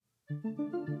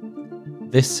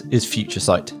This is Future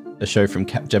Sight, a show from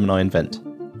Capgemini Invent.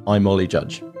 I'm Ollie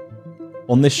Judge.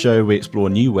 On this show, we explore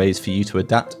new ways for you to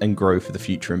adapt and grow for the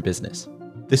future in business.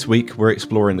 This week, we're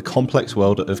exploring the complex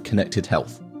world of connected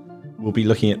health. We'll be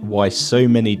looking at why so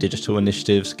many digital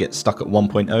initiatives get stuck at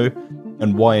 1.0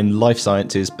 and why in life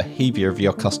sciences, behaviour of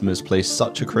your customers plays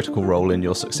such a critical role in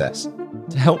your success.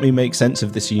 To help me make sense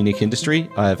of this unique industry,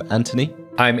 I have Anthony.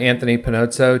 I'm Anthony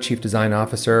Panozzo, Chief Design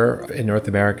Officer in North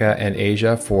America and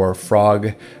Asia for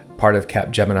Frog, part of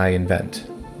Capgemini Invent.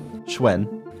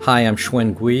 Xuan. Hi, I'm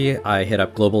Xuan Gui. I head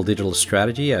up Global Digital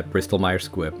Strategy at Bristol Myers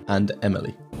Squibb. And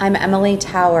Emily. I'm Emily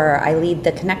Tower. I lead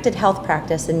the Connected Health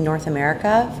practice in North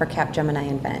America for Capgemini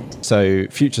Invent. So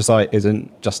Future Sight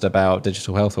isn't just about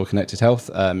digital health or connected health.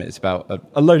 It's about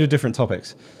a load of different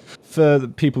topics. For the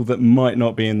people that might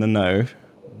not be in the know,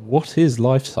 what is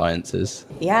life sciences?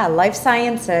 Yeah, life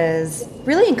sciences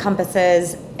really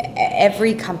encompasses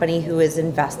every company who is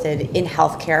invested in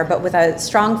healthcare, but with a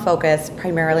strong focus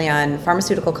primarily on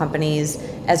pharmaceutical companies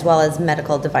as well as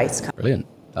medical device companies.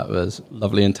 Brilliant. That was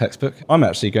lovely in textbook. I'm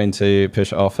actually going to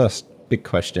push our first big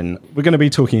question. We're going to be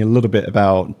talking a little bit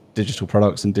about digital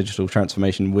products and digital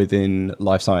transformation within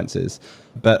life sciences,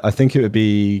 but I think it would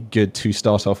be good to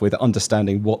start off with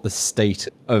understanding what the state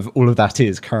of all of that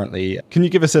is currently. Can you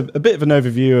give us a bit of an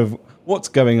overview of what's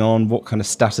going on, what kind of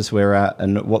status we're at,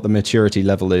 and what the maturity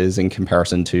level is in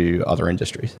comparison to other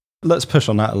industries? Let's push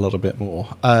on that a little bit more.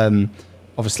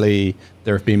 Obviously,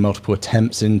 there have been multiple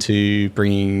attempts into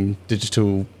bringing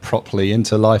digital properly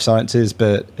into life sciences,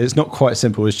 but it's not quite as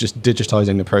simple as just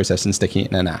digitizing the process and sticking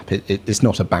it in an app. It's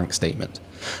not a bank statement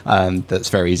that's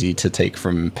very easy to take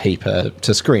from paper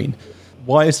to screen.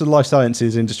 Why is the life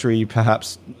sciences industry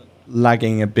perhaps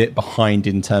lagging a bit behind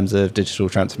in terms of digital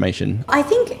transformation? I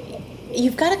think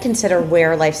you've got to consider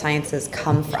where life sciences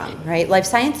come from, right? Life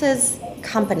sciences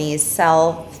companies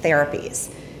sell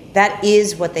therapies. That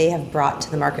is what they have brought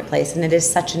to the marketplace, and it is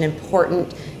such an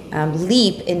important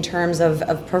leap in terms of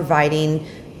providing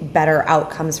better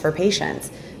outcomes for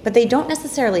patients. But they don't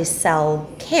necessarily sell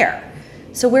care.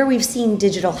 So where we've seen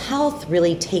digital health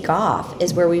really take off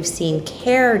is where we've seen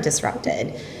care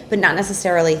disrupted, but not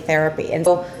necessarily therapy. And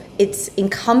so it's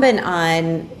incumbent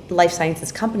on life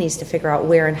sciences companies to figure out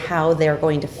where and how they're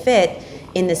going to fit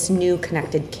in this new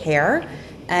connected care,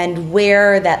 and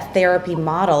where that therapy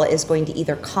model is going to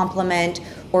either complement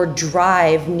or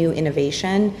drive new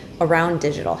innovation around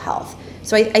digital health.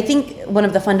 So I think one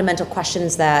of the fundamental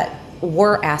questions that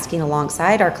we're asking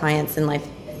alongside our clients in life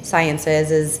sciences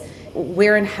is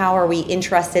where and how are we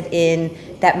interested in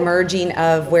that merging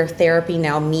of where therapy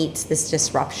now meets this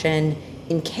disruption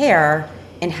in care,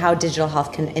 and how digital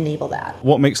health can enable that.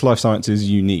 What makes life sciences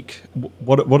unique?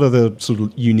 What are the sort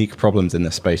of unique problems in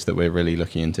this space that we're really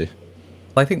looking into?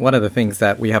 I think one of the things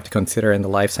that we have to consider in the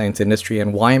life science industry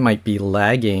and why it might be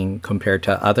lagging compared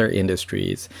to other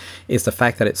industries is the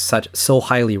fact that it's so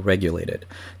highly regulated.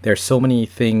 There's so many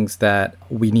things that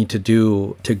we need to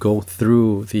do to go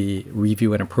through the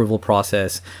review and approval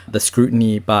process, the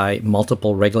scrutiny by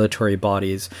multiple regulatory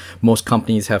bodies. Most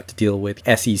companies have to deal with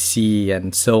SEC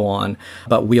and so on,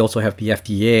 but we also have the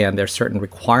FDA, and there's certain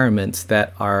requirements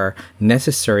that are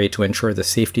necessary to ensure the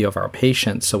safety of our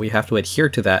patients. So we have to adhere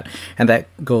to that. And that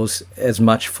goes as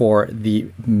much for the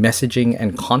messaging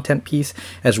and content piece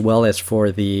as well as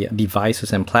for the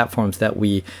devices and platforms that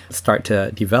we start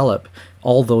to develop.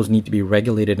 All those need to be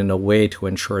regulated in a way to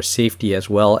ensure safety as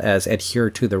well as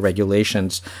adhere to the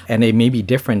regulations, and they may be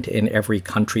different in every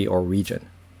country or region.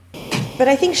 But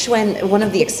I think, Xuan, one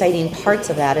of the exciting parts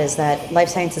of that is that life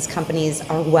sciences companies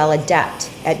are well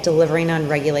adept at delivering on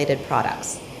regulated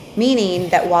products, meaning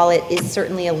that while it is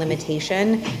certainly a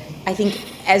limitation, I think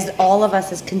as all of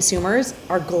us as consumers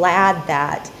are glad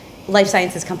that life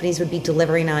sciences companies would be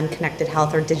delivering on connected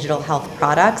health or digital health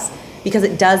products, because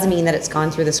it does mean that it's gone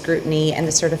through the scrutiny and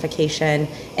the certification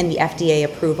and the FDA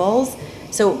approvals.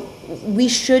 So we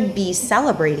should be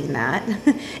celebrating that.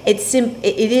 It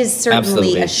is certainly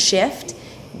Absolutely. A shift,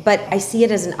 but I see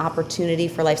it as an opportunity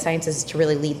for life sciences to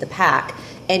really lead the pack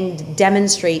and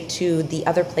demonstrate to the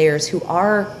other players who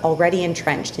are already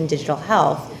entrenched in digital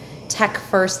health,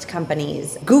 tech-first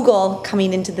companies, Google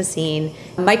coming into the scene,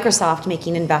 Microsoft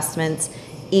making investments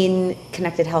in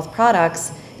connected health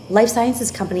products. Life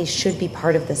sciences companies should be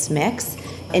part of this mix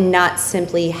and not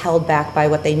simply held back by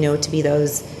what they know to be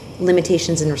those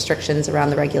limitations and restrictions around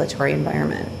the regulatory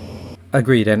environment.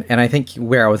 Agreed. And I think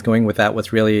where I was going with that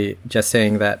was really just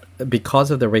saying that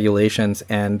because of the regulations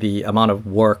and the amount of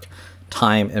work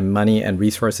time and money and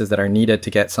resources that are needed to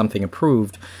get something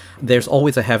approved, there's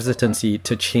always a hesitancy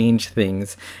to change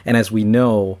things. And as we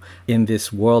know, in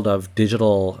this world of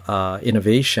digital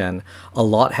innovation, a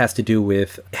lot has to do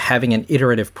with having an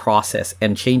iterative process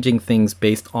and changing things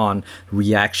based on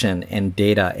reaction and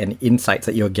data and insights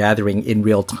that you're gathering in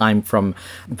real time from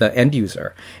the end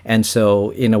user. And so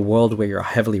in a world where you're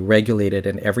heavily regulated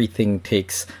and everything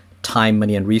takes time,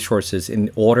 money, and resources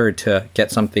in order to get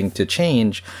something to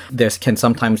change, there can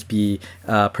sometimes be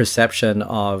a perception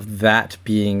of that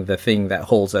being the thing that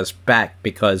holds us back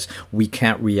because we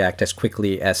can't react as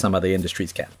quickly as some other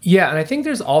industries can. Yeah, and I think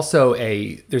there's also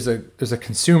there's a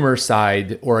consumer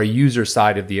side or a user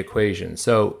side of the equation.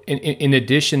 So in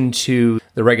addition to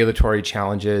the regulatory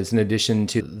challenges, in addition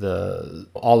to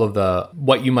all of the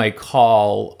what you might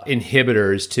call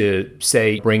inhibitors to,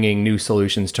 say, bringing new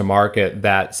solutions to market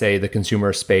that, say, the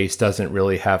consumer space doesn't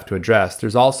really have to address,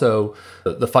 there's also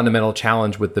the fundamental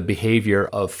challenge with the behavior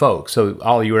of folks. So,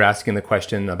 Ollie, you were asking the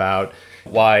question about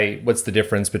what's the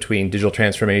difference between digital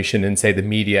transformation in, say, the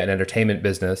media and entertainment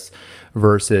business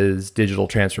versus digital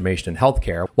transformation in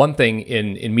healthcare. One thing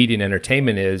in media and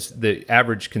entertainment is the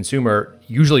average consumer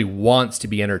usually wants to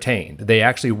be entertained. They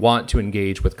actually want to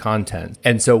engage with content.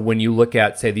 And so when you look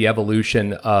at, say, the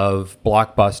evolution of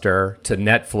Blockbuster to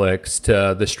Netflix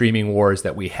to the streaming wars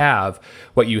that we have,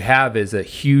 what you have is a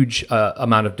huge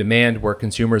amount of demand where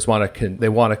consumers want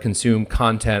to consume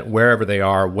content wherever they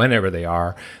are, whenever they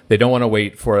are. They don't want to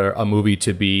wait for a movie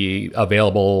to be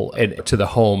available to the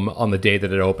home on the day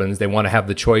that it opens. They want to have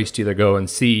the choice to either go and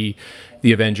see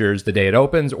the Avengers the day it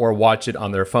opens or watch it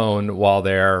on their phone while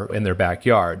they're in their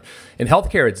backyard. In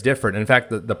healthcare, it's different. In fact,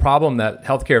 the problem that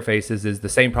healthcare faces is the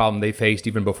same problem they faced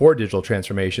even before digital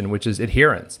transformation, which is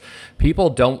adherence. People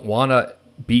don't want to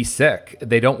be sick.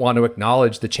 They don't want to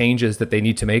acknowledge the changes that they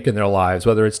need to make in their lives,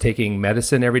 whether it's taking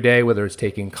medicine every day, whether it's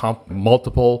taking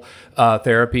multiple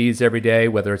therapies every day,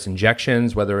 whether it's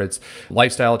injections, whether it's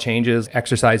lifestyle changes,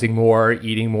 exercising more,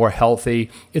 eating more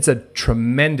healthy. It's a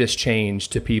tremendous change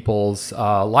to people's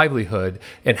livelihood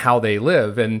and how they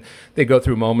live. And they go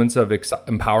through moments of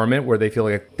empowerment where they feel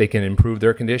like they can improve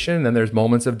their condition. And then there's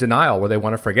moments of denial where they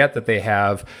want to forget that they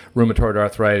have rheumatoid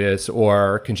arthritis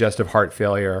or congestive heart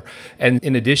failure. And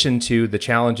in addition to the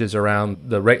challenges around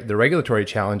the regulatory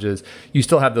challenges, you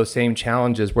still have those same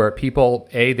challenges where people,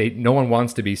 no one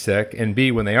wants to be sick, and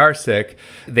B, when they are sick,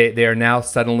 they are now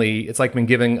suddenly, it's like being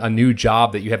given a new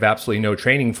job that you have absolutely no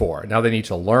training for. Now they need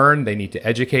to learn, they need to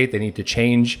educate, they need to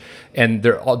change, and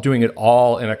they're all doing it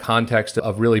all in a context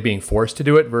of really being forced to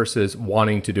do it versus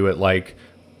wanting to do it, like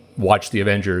watch the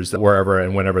Avengers wherever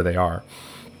and whenever they are.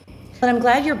 But I'm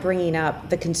glad you're bringing up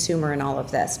the consumer in all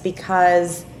of this,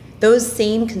 because those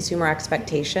same consumer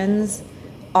expectations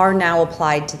are now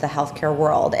applied to the healthcare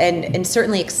world and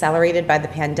certainly accelerated by the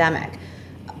pandemic.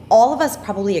 All of us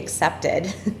probably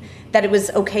accepted that it was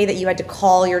okay that you had to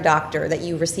call your doctor, that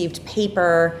you received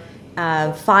paper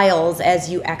files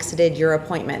as you exited your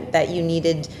appointment, that you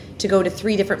needed to go to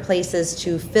 3 different places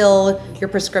to fill your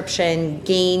prescription,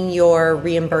 gain your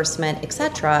reimbursement,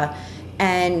 etc.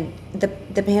 And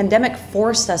the pandemic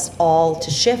forced us all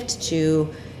to shift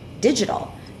to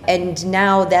digital. And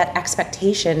now that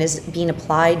expectation is being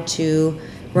applied to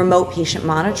remote patient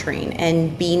monitoring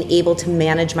and being able to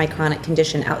manage my chronic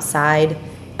condition outside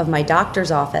of my doctor's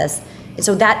office. And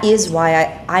so that is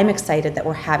why I'm excited that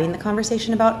we're having the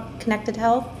conversation about connected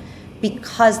health,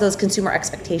 because those consumer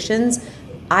expectations,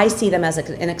 I see them as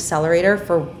an accelerator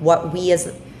for what we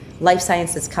as life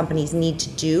sciences companies need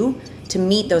to do to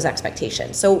meet those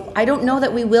expectations. So I don't know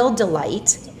that we will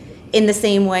delight in the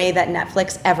same way that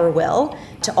Netflix ever will,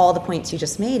 to all the points you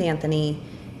just made, Anthony.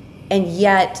 And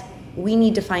yet, we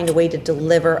need to find a way to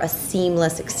deliver a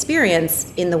seamless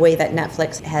experience in the way that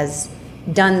Netflix has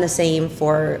done the same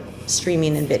for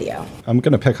streaming and video. I'm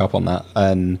going to pick up on that.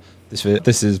 And this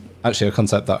is actually a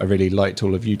concept that I really liked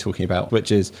all of you talking about, which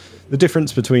is the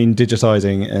difference between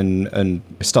digitizing and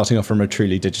starting off from a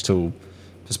truly digital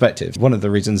perspective. One of the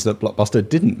reasons that Blockbuster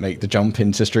didn't make the jump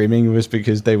into streaming was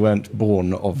because they weren't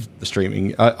born of the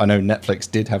streaming. I know Netflix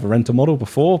did have a rental model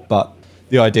before, but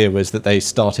the idea was that they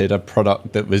started a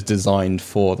product that was designed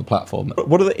for the platform.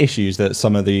 What are the issues that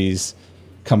some of these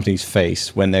companies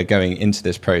face when they're going into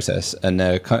this process and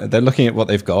they're looking at what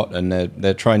they've got and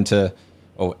they're trying to,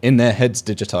 or in their heads,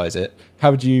 digitize it?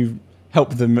 How would you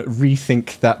help them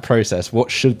rethink that process? What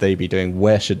should they be doing?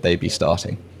 Where should they be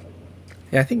starting?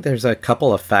 Yeah, I think there's a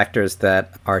couple of factors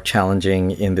that are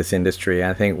challenging in this industry.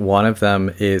 I think one of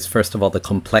them is, first of all, the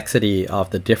complexity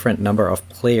of the different number of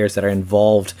players that are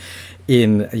involved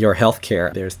in your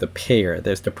healthcare. There's the payer,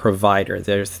 there's the provider,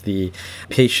 there's the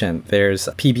patient, there's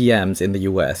PBMs in the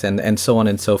US, and so on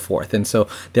and so forth. And so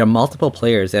there are multiple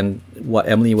players. And what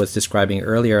Emily was describing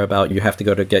earlier about you have to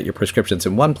go to get your prescriptions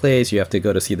in one place, you have to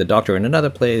go to see the doctor in another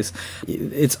place,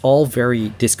 it's all very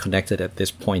disconnected at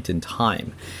this point in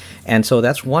time. And so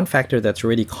that's one factor that's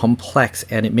really complex,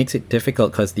 and it makes it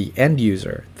difficult because the end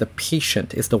user, the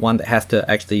patient, is the one that has to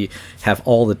actually have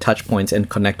all the touch points and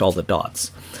connect all the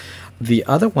dots. The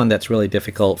other one that's really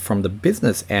difficult from the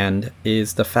business end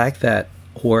is the fact that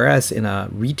whereas in a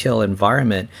retail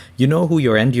environment, you know who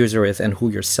your end user is and who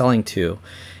you're selling to,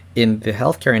 in the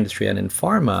healthcare industry and in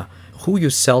pharma, who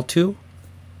you sell to,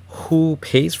 who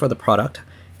pays for the product,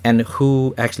 and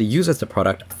who actually uses the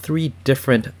product, three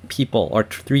different people or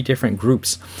three different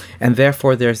groups. And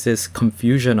therefore, there's this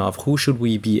confusion of who should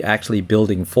we be actually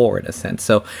building for, in a sense.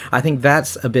 So I think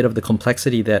that's a bit of the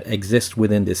complexity that exists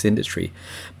within this industry.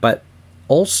 But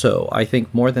also, I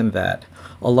think more than that,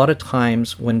 a lot of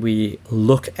times when we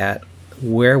look at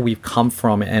where we've come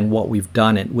from and what we've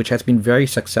done, and which has been very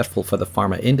successful for the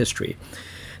pharma industry,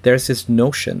 there's this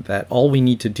notion that all we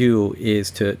need to do is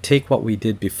to take what we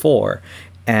did before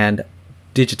and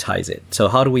digitize it. So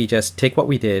how do we just take what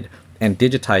we did and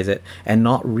digitize it and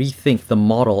not rethink the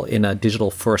model in a digital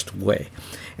first way?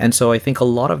 And so I think a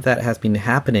lot of that has been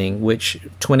happening, which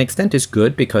to an extent is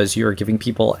good because you're giving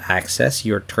people access,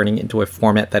 you're turning it into a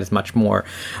format that is much more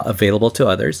available to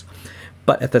others.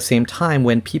 But at the same time,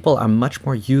 when people are much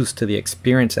more used to the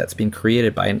experience that's been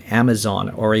created by an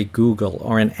Amazon or a Google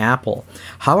or an Apple,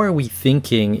 how are we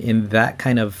thinking in that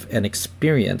kind of an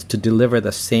experience to deliver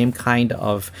the same kind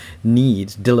of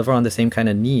needs, deliver on the same kind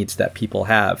of needs that people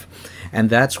have? And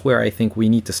that's where I think we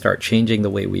need to start changing the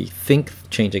way we think,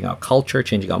 changing our culture,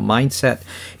 changing our mindset,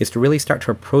 is to really start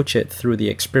to approach it through the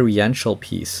experiential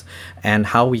piece and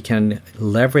how we can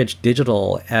leverage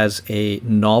digital as a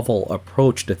novel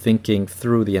approach to thinking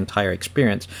through the entire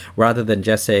experience, rather than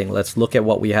just saying, let's look at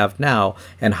what we have now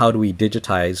and how do we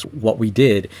digitize what we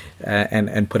did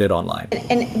and put it online.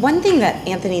 And one thing that,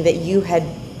 Anthony, that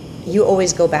you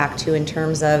always go back to in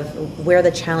terms of where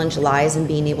the challenge lies in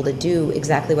being able to do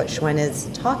exactly what Xuan is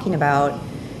talking about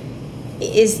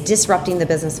is disrupting the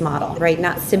business model, right?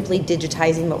 Not simply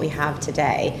digitizing what we have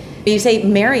today. You say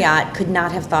Marriott could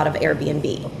not have thought of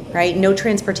Airbnb, right? No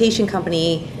transportation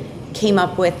company came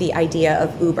up with the idea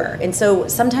of Uber. And so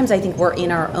sometimes I think we're in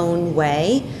our own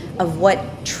way of what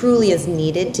truly is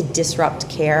needed to disrupt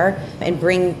care and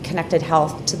bring connected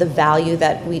health to the value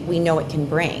that we know it can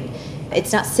bring.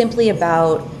 It's not simply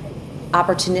about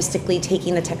opportunistically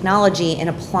taking the technology and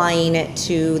applying it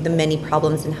to the many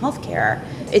problems in healthcare.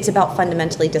 It's about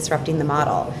fundamentally disrupting the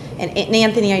model. And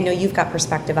Anthony, I know you've got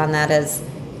perspective on that as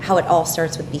how it all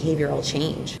starts with behavioral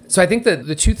change. So I think that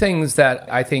the two things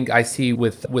that I think I see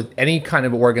with any kind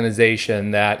of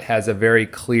organization that has a very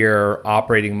clear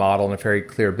operating model and a very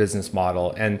clear business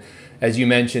model, and as you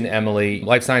mentioned, Emily,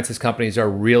 life sciences companies are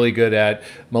really good at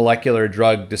molecular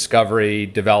drug discovery,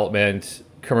 development,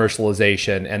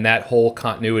 commercialization, and that whole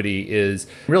continuity is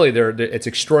really it's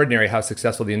extraordinary how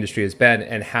successful the industry has been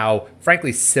and how,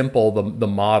 frankly, simple the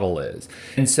model is.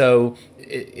 And so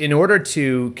in order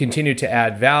to continue to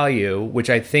add value, which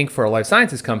I think for a life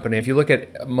sciences company, if you look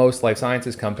at most life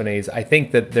sciences companies, I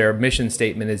think that their mission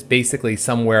statement is basically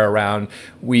somewhere around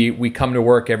we come to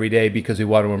work every day because we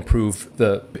want to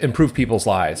improve people's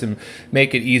lives and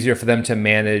make it easier for them to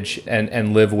manage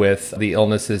and live with the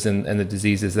illnesses and the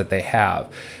diseases that they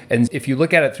have. And if you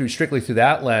look at it strictly through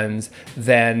that lens,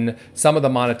 then some of the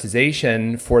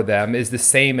monetization for them is the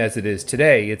same as it is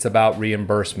today. It's about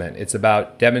reimbursement. It's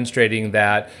about demonstrating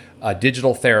that a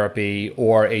digital therapy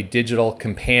or a digital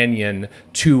companion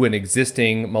to an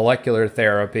existing molecular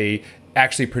therapy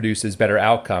actually produces better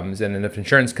outcomes. And if an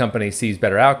insurance company sees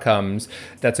better outcomes,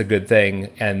 that's a good thing,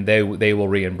 and they will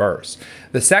reimburse.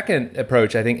 The second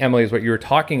approach, I think, Emily, is what you were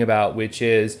talking about, which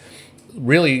is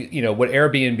really, what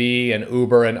Airbnb and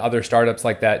Uber and other startups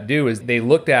like that do is they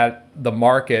looked at the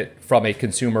market from a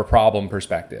consumer problem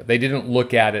perspective. They didn't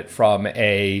look at it from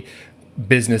a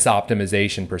business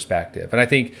optimization perspective. And I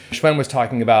think Xuan was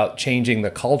talking about changing the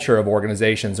culture of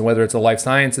organizations, and whether it's a life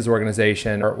sciences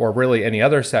organization or really any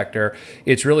other sector,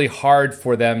 it's really hard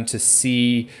for them to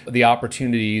see the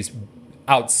opportunities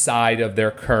outside of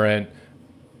their current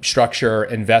structure,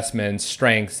 investments,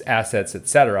 strengths, assets, et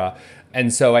cetera.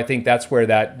 And so I think that's where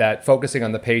that focusing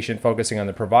on the patient, focusing on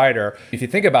the provider, if you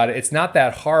think about it, it's not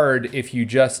that hard if you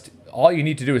just all you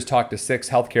need to do is talk to 6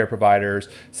 healthcare providers,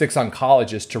 6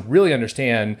 oncologists to really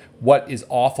understand what is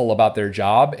awful about their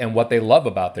job and what they love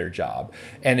about their job.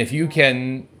 And if you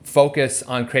can focus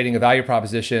on creating a value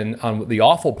proposition on the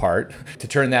awful part to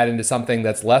turn that into something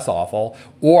that's less awful,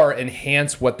 or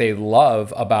enhance what they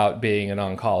love about being an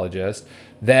oncologist,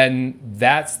 then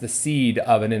that's the seed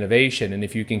of an innovation. And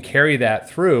if you can carry that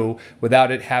through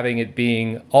without it having it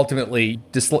being ultimately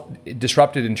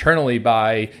disrupted internally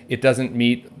by it doesn't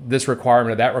meet this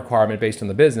requirement or that requirement based on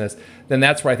the business, then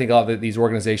that's where I think a lot of these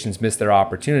organizations miss their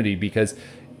opportunity, because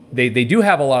they do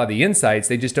have a lot of the insights,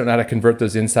 they just don't know how to convert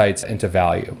those insights into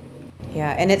value.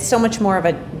 Yeah, and it's so much more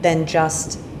of than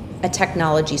just a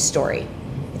technology story.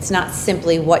 It's not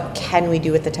simply what can we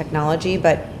do with the technology,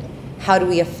 but how do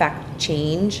we affect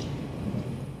change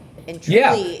and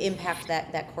truly impact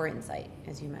that core insight,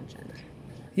 as you mentioned.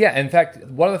 Yeah, in fact,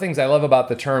 one of the things I love about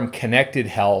the term connected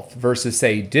health versus,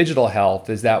 say, digital health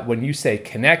is that when you say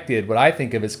connected, what I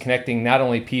think of is connecting not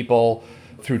only people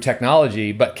through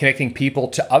technology, but connecting people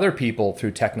to other people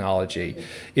through technology.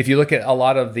 If you look at a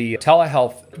lot of the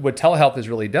telehealth, what telehealth has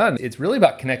really done, it's really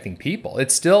about connecting people.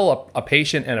 It's still a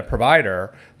patient and a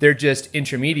provider. They're just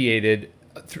intermediated,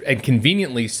 and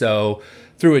conveniently so,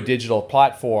 through a digital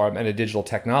platform and a digital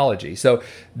technology. So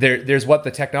there's what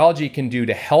the technology can do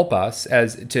to help us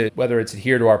as to whether it's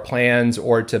adhere to our plans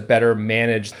or to better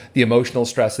manage the emotional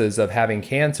stresses of having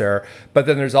cancer. But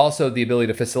then there's also the ability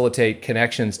to facilitate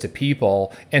connections to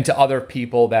people and to other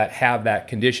people that have that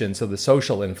condition. So the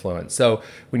social influence. So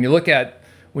when you look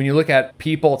at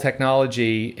people,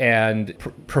 technology, and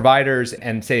providers,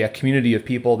 and say a community of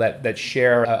people that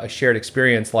share a shared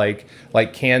experience like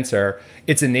cancer,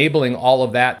 it's enabling all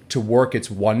of that to work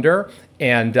its wonder.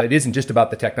 And it isn't just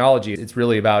about the technology; it's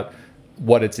really about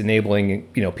what it's enabling,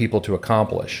 people to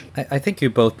accomplish. I think you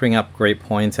both bring up great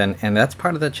points, and that's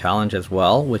part of the challenge as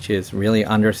well, which is really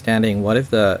understanding what is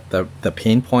the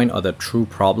pain point or the true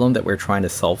problem that we're trying to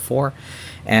solve for.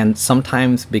 And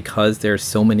sometimes because there's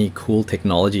so many cool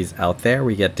technologies out there,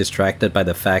 we get distracted by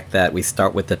the fact that we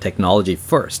start with the technology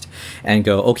first and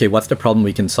go, okay, what's the problem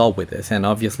we can solve with this? And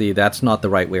obviously that's not the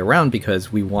right way around,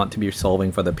 because we want to be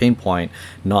solving for the pain point,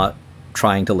 not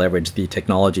trying to leverage the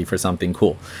technology for something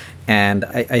cool. And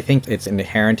I think it's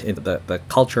inherent in the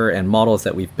culture and models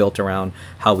that we've built around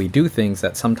how we do things,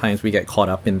 that sometimes we get caught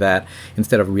up in that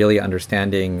instead of really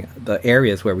understanding the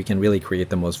areas where we can really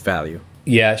create the most value.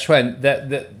 Yeah, Xuan,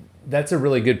 that's a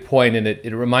really good point, and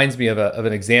it reminds me of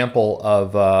an example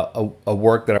of a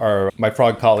work that my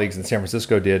Frog colleagues in San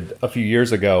Francisco did a few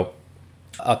years ago.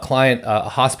 A client, a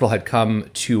hospital, had come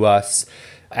to us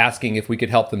asking if we could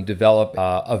help them develop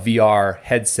a VR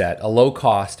headset, a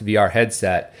low-cost VR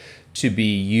headset, to be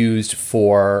used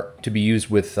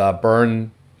with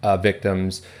burn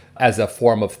victims as a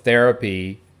form of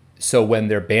therapy. So when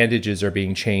their bandages are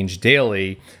being changed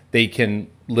daily, they can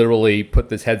literally put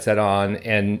this headset on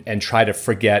and try to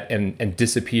forget and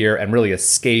disappear and really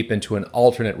escape into an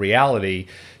alternate reality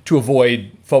to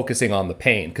avoid focusing on the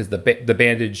pain, because the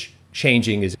bandage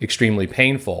changing is extremely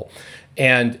painful.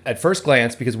 And at first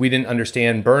glance, because we didn't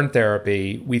understand burn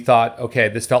therapy, we thought, okay,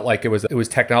 this felt like it was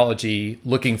technology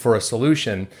looking for a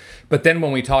solution. But then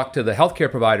when we talked to the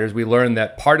healthcare providers, we learned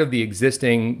that part of the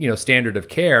existing, standard of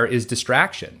care is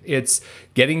distraction. It's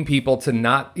getting people to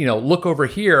not, look over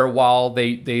here while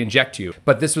they inject you.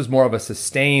 But this was more of a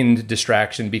sustained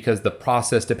distraction, because the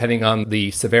process, depending on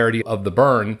the severity of the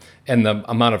burn and the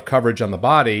amount of coverage on the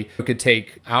body, it could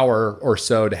take an hour or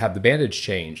so to have the bandage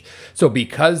changed. So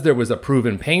because there was a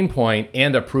proven pain point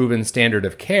and a proven standard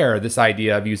of care, this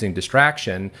idea of using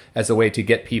distraction as a way to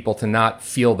get people to not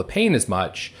feel the pain as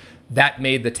much, that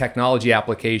made the technology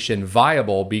application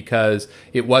viable, because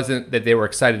it wasn't that they were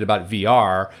excited about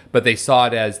VR, but they saw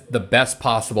it as the best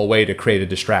possible way to create a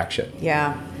distraction.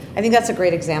 Yeah, I think that's a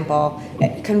great example.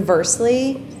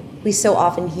 Conversely, we so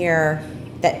often hear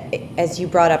that, as you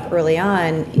brought up early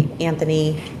on,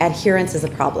 Anthony, adherence is a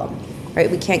problem, right?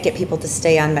 We can't get people to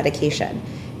stay on medication.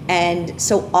 And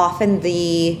so often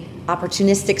the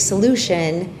opportunistic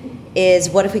solution is,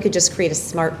 what if we could just create a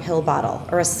smart pill bottle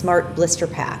or a smart blister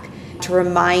pack to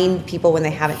remind people when they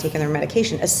haven't taken their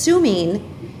medication, assuming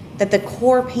that the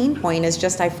core pain point is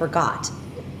just, I forgot.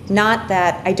 Not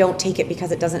that I don't take it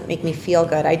because it doesn't make me feel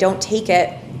good. I don't take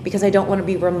it because I don't want to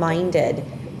be reminded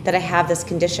that I have this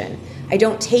condition. I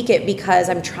don't take it because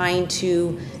I'm trying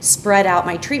to spread out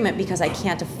my treatment because I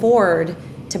can't afford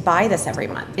to buy this every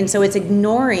month. And so it's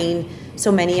ignoring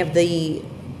so many of the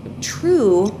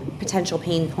true potential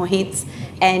pain points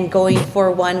and going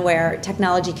for one where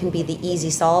technology can be the easy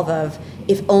solve of,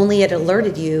 if only it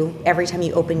alerted you every time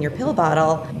you open your pill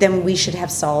bottle, then we should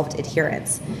have solved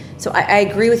adherence. So I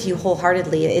agree with you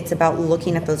wholeheartedly. It's about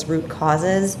looking at those root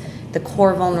causes, the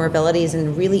core vulnerabilities,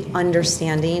 and really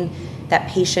understanding that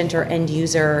patient or end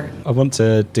user. I want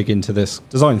to dig into this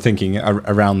design thinking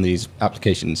around these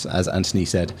applications. As Anthony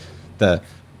said,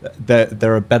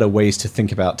 there are better ways to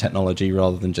think about technology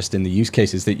rather than just in the use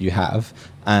cases that you have.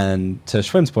 And to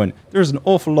Shwen's point, there is an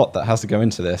awful lot that has to go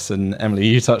into this. And Emily,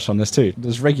 you touched on this too.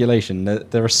 There's regulation.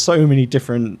 There are so many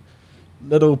different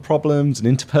little problems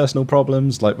and interpersonal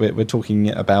problems. Like we're talking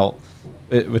about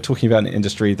an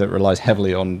industry that relies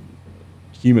heavily on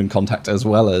human contact as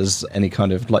well as any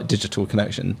kind of like digital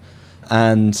connection.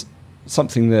 And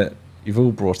something that you've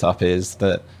all brought up is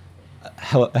that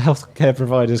healthcare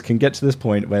providers can get to this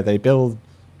point where they build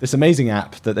this amazing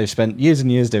app that they've spent years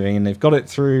and years doing, and they've got it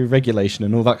through regulation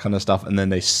and all that kind of stuff, and then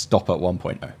they stop at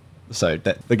 1.0. So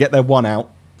they get their one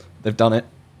out, they've done it,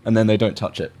 and then they don't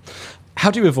touch it. How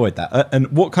do you avoid that?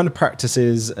 And what kind of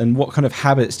practices and what kind of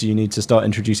habits do you need to start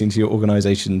introducing to your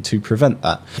organization to prevent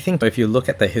that? I think if you look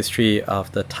at the history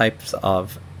of the types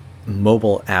of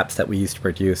mobile apps that we used to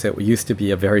produce, it used to be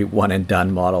a very one and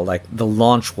done model. Like the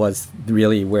launch was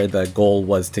really where the goal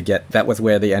was to get, that was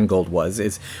where the end goal was,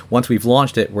 is once we've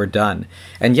launched it, we're done.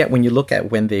 And yet when you look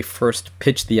at when they first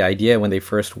pitched the idea, when they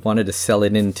first wanted to sell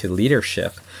it into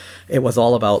leadership, it was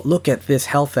all about, look at this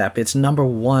health app. It's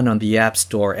 #1 on the App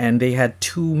Store, and they had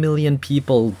 2 million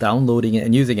people downloading it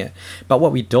and using it. But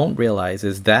what we don't realize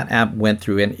is that app went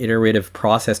through an iterative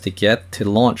process to get to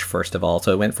launch, first of all.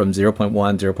 So it went from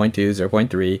 0.1, 0.2,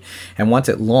 0.3. And once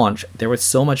it launched, there was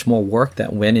so much more work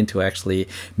that went into actually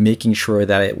making sure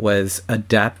that it was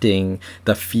adapting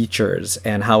the features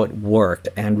and how it worked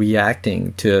and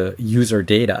reacting to user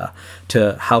data,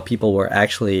 to how people were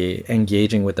actually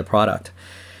engaging with the product.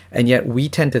 And yet we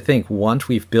tend to think once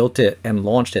we've built it and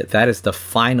launched it, that is the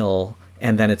final,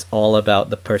 and then it's all about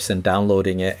the person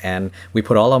downloading it. And we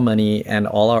put all our money and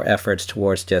all our efforts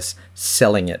towards just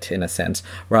selling it in a sense,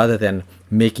 rather than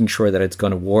making sure that it's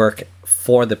going to work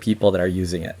for the people that are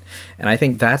using it. And I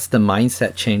think that's the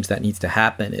mindset change that needs to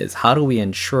happen, is how do we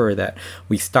ensure that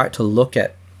we start to look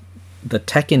at the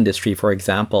tech industry, for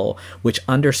example, which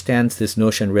understands this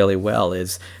notion really well,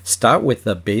 is start with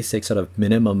the basic sort of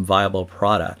minimum viable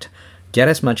product. Get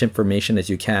as much information as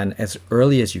you can, as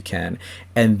early as you can,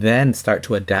 and then start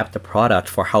to adapt the product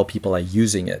for how people are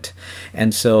using it.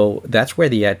 And so that's where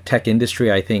the tech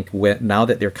industry, I think, now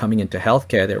that they're coming into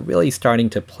healthcare, they're really starting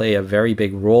to play a very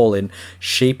big role in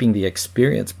shaping the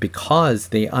experience, because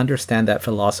they understand that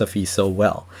philosophy so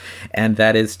well. And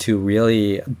that is to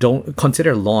really don't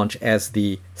consider launch as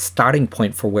the starting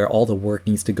point for where all the work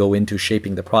needs to go into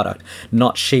shaping the product,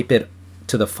 not shape it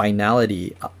to the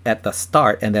finality at the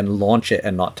start and then launch it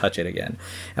and not touch it again.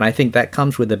 And I think that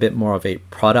comes with a bit more of a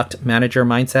product manager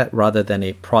mindset rather than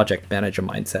a project manager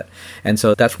mindset. And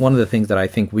so that's one of the things that I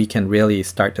think we can really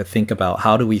start to think about.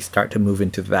 How do we start to move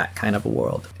into that kind of a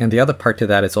world? And the other part to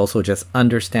that is also just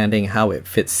understanding how it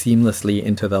fits seamlessly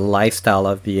into the lifestyle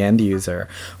of the end user,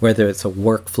 whether it's a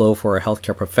workflow for a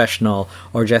healthcare professional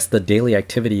or just the daily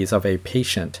activities of a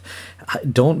patient.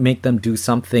 Don't make them do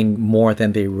something more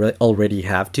than they already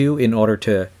have to in order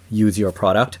to use your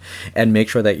product, and make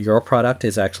sure that your product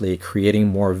is actually creating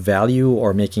more value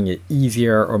or making it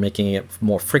easier or making it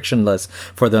more frictionless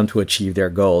for them to achieve their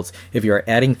goals. If you're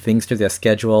adding things to their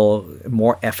schedule,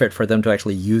 more effort for them to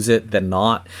actually use it than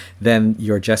not, then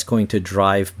you're just going to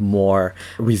drive more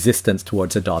resistance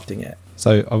towards adopting it.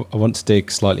 So I want to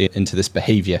dig slightly into this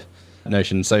behavior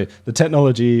notion. So the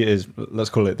technology is,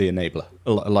 let's call it the enabler,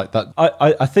 like that.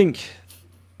 I think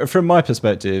from my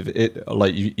perspective, it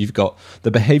like you've got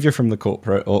the behavior from the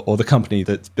corporate or the company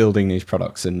that's building these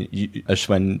products, and you,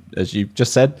 as you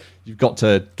just said, you've got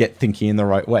to get thinking in the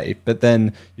right way. But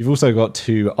then you've also got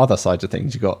two other sides of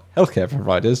things. You've got healthcare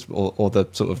providers or the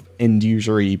sort of end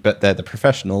usery, but they're the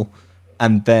professional,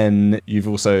 and then you've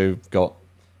also got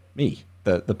me,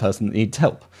 the person that needs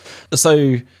help.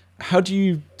 So how do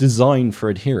you design for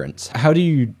adherence? How do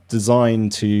you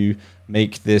design to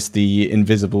make this the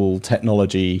invisible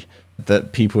technology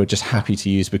that people are just happy to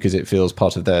use because it feels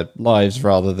part of their lives,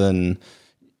 rather than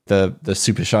the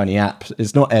super shiny app?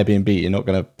 It's not Airbnb. You're not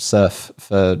going to surf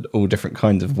for all different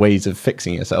kinds of ways of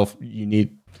fixing yourself. You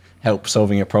need help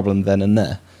solving a problem then and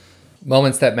there.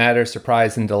 Moments that matter,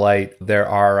 surprise and delight. There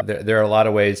are a lot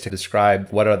of ways to describe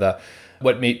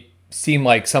what may seem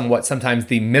like sometimes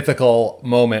the mythical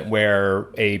moment where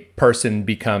a person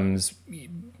becomes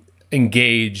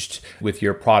engaged with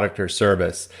your product or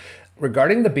service.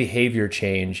 Regarding the behavior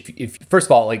change, if first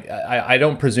of all, like I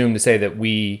don't presume to say that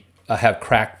we have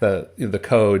cracked the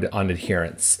code on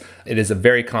adherence. It is a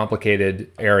very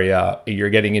complicated area.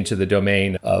 You're getting into the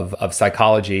domain of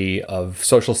psychology, of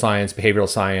social science, behavioral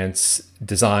science,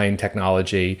 design,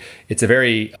 technology. It's a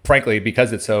very, frankly,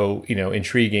 because it's so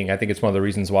intriguing. I think it's one of the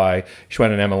reasons why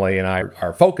Xuan and Emily and I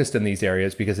are focused in these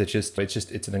areas, because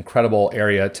it's an incredible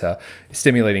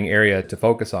stimulating area to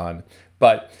focus on.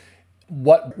 But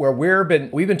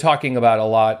we've been talking about a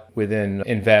lot within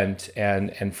Invent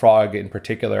and Frog in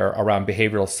particular around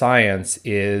behavioral science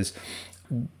is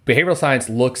behavioral science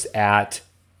looks at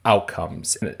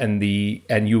outcomes and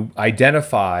you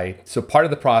identify. So part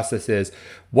of the process is,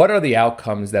 what are the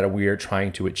outcomes that we are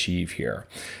trying to achieve here?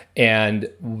 And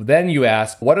then you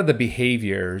ask, what are the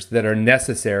behaviors that are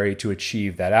necessary to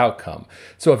achieve that outcome?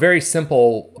 So a very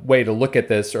simple way to look at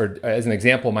this, or as an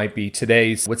example, might be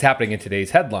what's happening in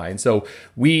today's headline. So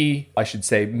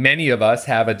many of us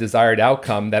have a desired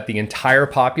outcome that the entire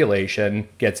population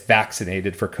gets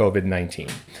vaccinated for COVID-19.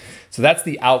 So that's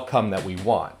the outcome that we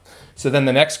want. So then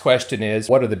the next question is,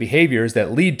 what are the behaviors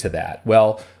that lead to that?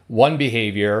 Well, one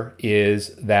behavior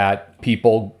is that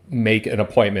people make an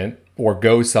appointment or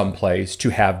go someplace to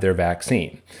have their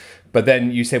vaccine. But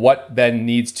then you say, what then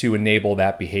needs to enable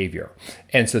that behavior?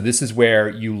 And so this is where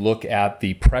you look at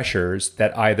the pressures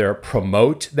that either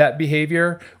promote that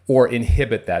behavior or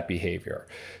inhibit that behavior.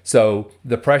 So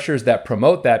the pressures that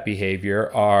promote that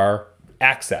behavior are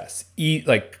access,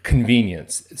 like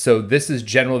convenience. So this is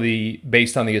generally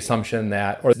based on the assumption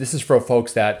that, or this is for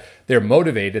folks that they're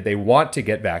motivated, they want to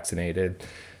get vaccinated.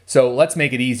 So let's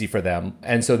make it easy for them.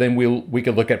 And so then we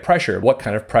could look at pressure. What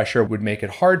kind of pressure would make it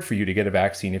hard for you to get a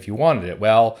vaccine if you wanted it?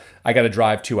 Well, I got to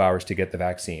drive 2 hours to get the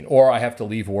vaccine, or I have to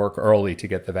leave work early to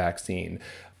get the vaccine,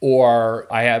 or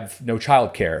I have no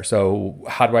childcare. So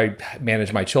how do I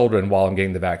manage my children while I'm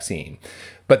getting the vaccine?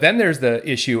 But then there's the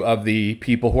issue of the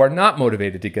people who are not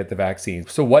motivated to get the vaccine.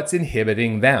 So what's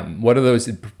inhibiting them? What are those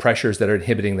pressures that are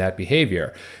inhibiting that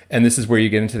behavior? And this is where you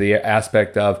get into the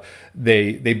aspect of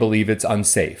they believe it's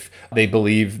unsafe. They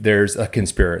believe there's a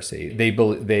conspiracy. They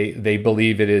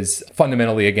believe it is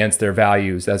fundamentally against their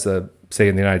values say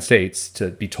in the United States,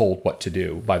 to be told what to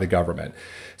do by the government.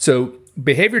 So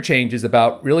behavior change is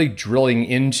about really drilling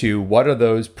into what are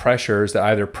those pressures that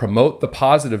either promote the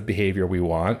positive behavior we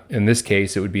want. In this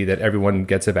case, it would be that everyone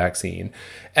gets a vaccine.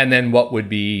 And then what would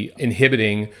be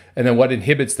inhibiting, and then what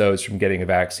inhibits those from getting a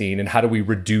vaccine, and how do we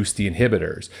reduce the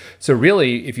inhibitors? So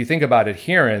really, if you think about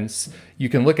adherence, you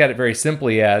can look at it very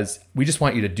simply as, we just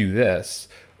want you to do this.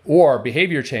 Or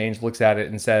behavior change looks at it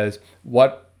and says,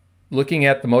 looking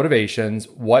at the motivations,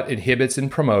 what inhibits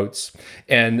and promotes.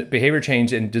 And behavior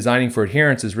change and designing for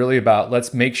adherence is really about,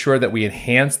 let's make sure that we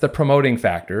enhance the promoting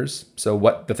factors. So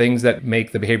what the things that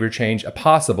make the behavior change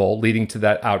possible, leading to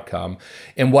that outcome,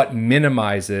 and what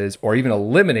minimizes or even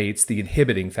eliminates the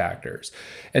inhibiting factors.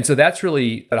 And so that's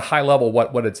really at a high level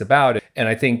what it's about. And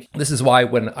I think this is why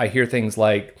when I hear things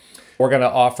like, we're going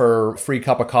to offer free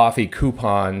cup of coffee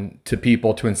coupon to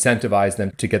people to incentivize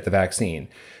them to get the vaccine,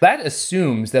 that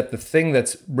assumes that the thing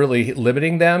that's really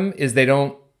limiting them is they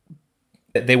want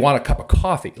a cup of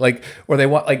coffee, or they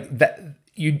want that.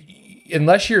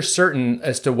 Unless you're certain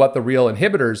as to what the real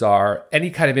inhibitors are, any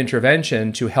kind of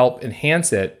intervention to help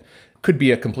enhance it could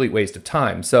be a complete waste of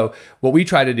time. So what we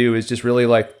try to do is just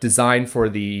really design for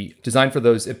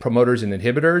those promoters and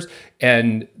inhibitors,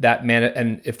 and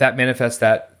if that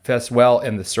manifests well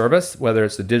in the service, whether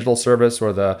it's the digital service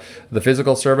or the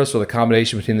physical service or the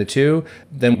combination between the two,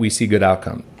 then we see good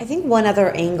outcome. I think one other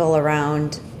angle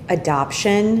around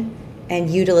adoption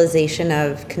and utilization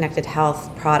of connected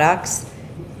health products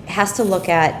has to look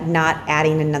at not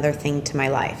adding another thing to my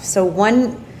life. So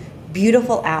one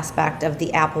beautiful aspect of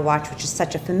the Apple Watch, which is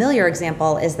such a familiar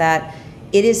example, is that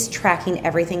it is tracking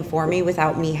everything for me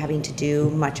without me having to do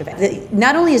much of it.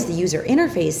 Not only is the user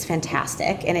interface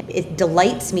fantastic, and it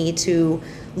delights me to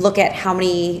look at how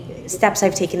many steps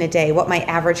I've taken a day, what my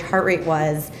average heart rate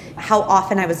was, how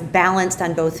often I was balanced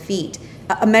on both feet,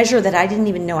 a measure that I didn't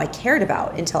even know I cared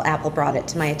about until Apple brought it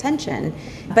to my attention.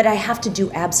 But I have to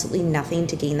do absolutely nothing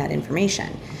to gain that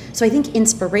information. So I think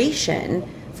inspiration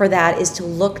for that is to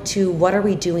look to, what are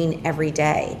we doing every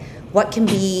day? What can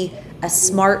be a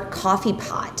smart coffee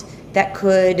pot that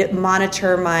could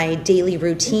monitor my daily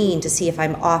routine to see if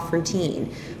I'm off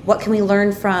routine? What can we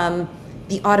learn from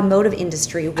the automotive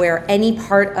industry, where any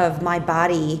part of my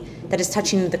body that is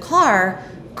touching the car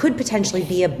could potentially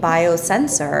be a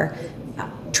biosensor?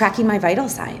 tracking my vital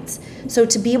signs. So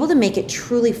to be able to make it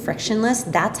truly frictionless,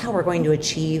 that's how we're going to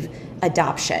achieve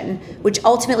adoption, which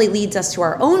ultimately leads us to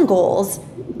our own goals,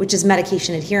 which is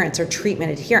medication adherence or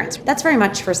treatment adherence. That's very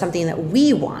much for something that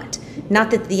we want,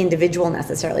 not that the individual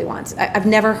necessarily wants. I've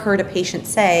never heard a patient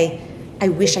say, I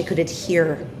wish I could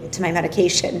adhere to my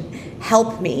medication.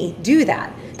 Help me do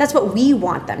that. That's what we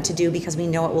want them to do because we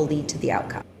know it will lead to the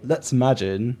outcome. Let's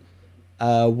imagine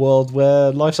a world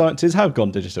where life sciences have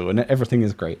gone digital and everything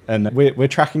is great and we're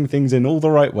tracking things in all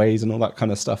the right ways and all that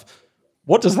kind of stuff.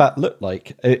 What does that look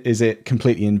like? Is it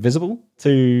completely invisible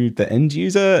to the end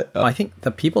user? I think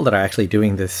the people that are actually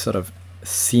doing this sort of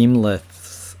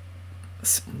seamless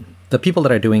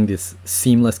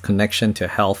connection to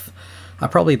health are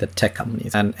probably the tech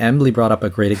companies. And Emily brought up a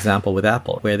great example with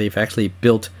Apple, where they've actually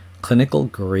built clinical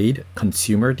grade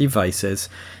consumer devices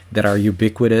that are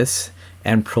ubiquitous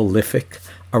and prolific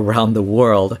around the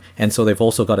world. And so they've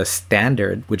also got a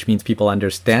standard, which means people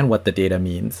understand what the data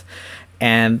means.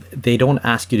 And they don't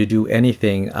ask you to do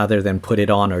anything other than put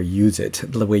it on or use it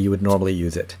the way you would normally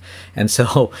use it. And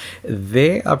so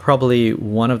they are probably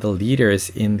one of the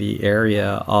leaders in the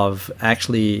area of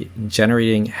actually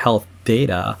generating health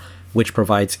data, which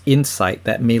provides insight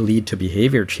that may lead to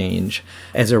behavior change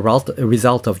as a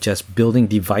result of just building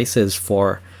devices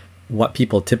for what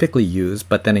people typically use,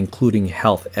 but then including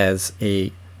health as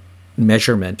a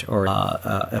measurement or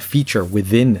a feature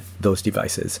within those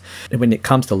devices. And when it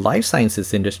comes to life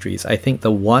sciences industries, I think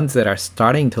the ones that are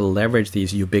starting to leverage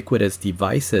these ubiquitous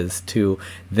devices to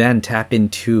then tap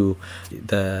into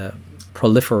the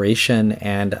proliferation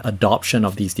and adoption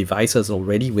of these devices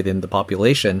already within the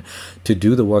population to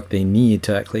do the work they need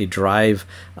to actually drive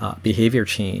behavior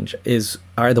change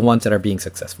are the ones that are being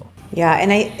successful. Yeah,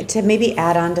 and to maybe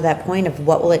add on to that point of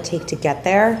what will it take to get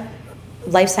there,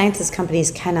 life sciences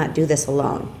companies cannot do this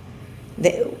alone.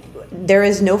 There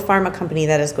is no pharma company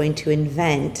that is going to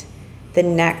invent the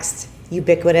next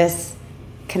ubiquitous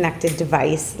connected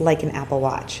device like an Apple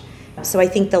Watch. So I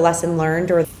think the lesson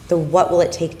learned or the what will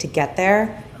it take to get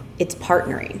there, it's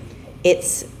partnering.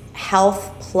 It's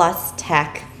health plus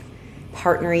tech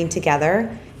partnering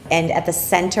together. And at the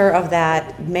center of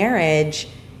that marriage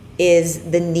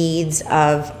is the needs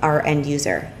of our end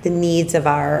user, the needs of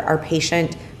our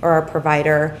patient or our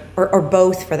provider, or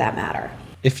both for that matter.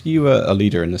 If you were a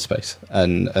leader in the space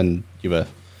and you were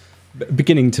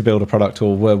beginning to build a product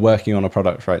or were working on a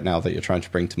product right now that you're trying to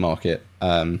bring to market,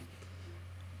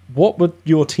 what would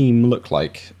your team look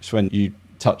like? When you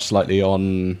touch slightly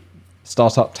on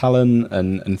startup talent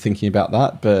and thinking about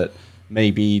that, but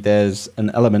maybe there's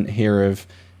an element here of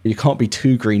you can't be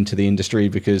too green to the industry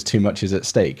because too much is at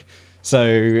stake.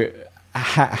 So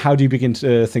how do you begin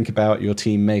to think about your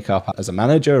team makeup as a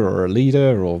manager or a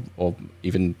leader or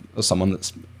even someone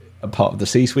that's a part of the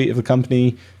C-suite of the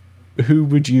company? Who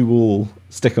would you all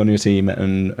stick on your team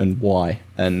and why?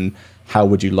 And how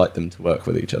would you like them to work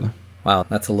with each other? Wow,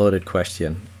 that's a loaded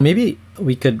question. Maybe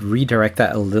we could redirect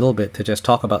that a little bit to just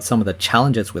talk about some of the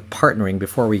challenges with partnering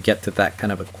before we get to that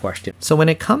kind of a question. So when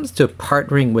it comes to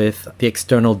partnering with the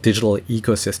external digital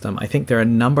ecosystem, I think there are a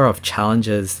number of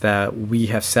challenges that we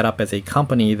have set up as a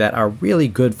company that are really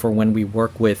good for when we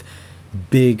work with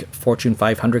big Fortune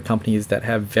 500 companies that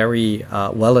have very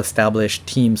well-established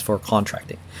teams for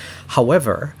contracting.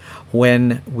 However,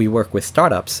 when we work with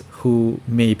startups who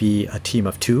may be a team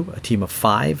of 2, a team of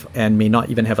 5, and may not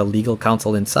even have a legal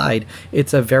counsel inside,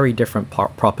 it's a very different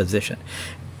proposition.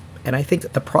 And I think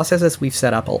that the processes we've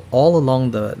set up all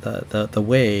along the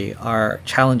way are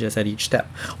challenges at each step.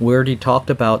 We already talked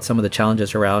about some of the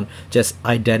challenges around just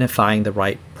identifying the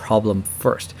right problem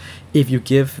first. If you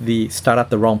give the startup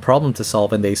the wrong problem to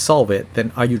solve and they solve it,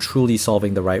 then are you truly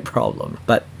solving the right problem?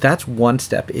 But that's one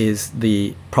step, is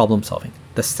the problem solving.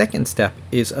 The second step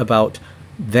is about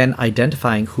then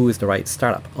identifying who is the right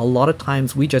startup. A lot of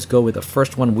times we just go with the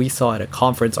first one we saw at a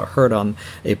conference or heard on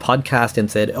a podcast and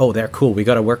said, oh, they're cool, we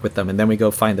got to work with them. And then we go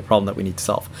find the problem that we need to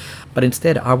solve. But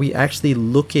instead, are we actually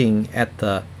looking at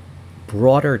the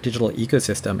broader digital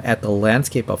ecosystem, at the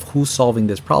landscape of who's solving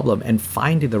this problem and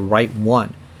finding the right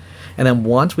one? And then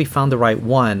once we found the right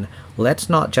one, let's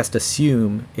not just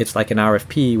assume it's like an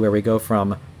RFP where we go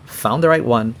from found the right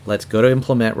one, let's go to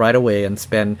implement right away and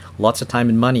spend lots of time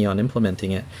and money on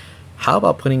implementing it. How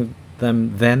about putting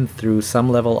them then through some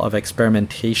level of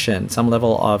experimentation, some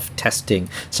level of testing,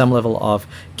 some level of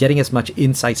getting as much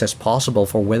insights as possible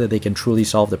for whether they can truly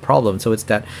solve the problem. So it's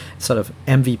that sort of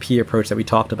MVP approach that we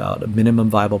talked about, a minimum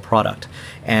viable product,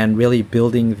 and really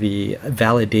building the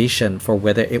validation for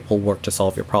whether it will work to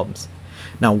solve your problems.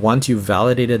 Now, once you've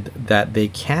validated that they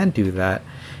can do that,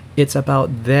 It's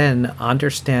about then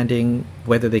understanding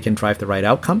whether they can drive the right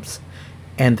outcomes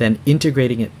and then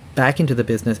integrating it back into the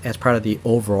business as part of the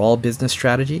overall business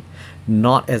strategy,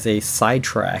 not as a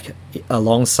sidetrack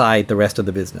alongside the rest of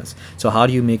the business. So how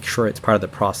do you make sure it's part of the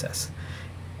process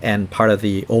and part of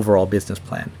the overall business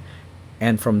plan?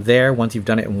 And from there, once you've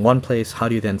done it in one place, how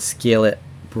do you then scale it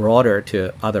broader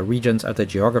to other regions, other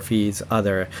geographies,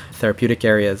 other therapeutic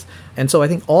areas? And so I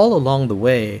think all along the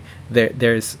way,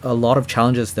 there's a lot of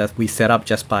challenges that we set up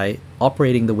just by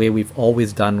operating the way we've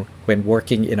always done when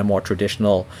working in a more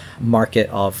traditional market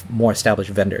of more established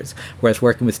vendors. Whereas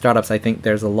working with startups, I think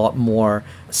there's a lot more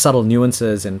subtle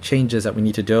nuances and changes that we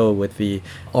need to do with the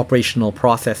operational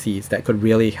processes that could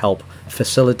really help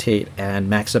facilitate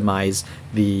and maximize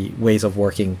the ways of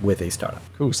working with a startup.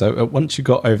 Cool. So once you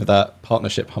got over that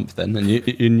partnership hump then, and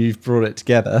you've brought it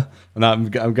together, and I'm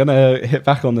going to hit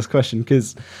back on this question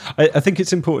because I think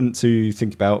it's important to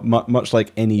think about, much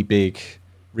like any big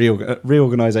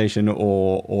reorganization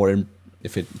or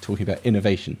if you're talking about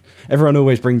innovation, everyone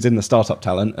always brings in the startup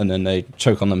talent and then they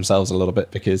choke on themselves a little bit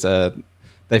because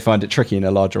they find it tricky in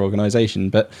a larger organization.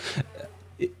 But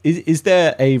is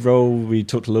there a role, we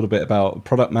talked a little bit about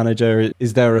product manager,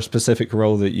 is there a specific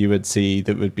role that you would see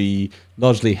that would be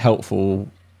largely helpful,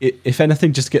 if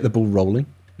anything, just to get the ball rolling?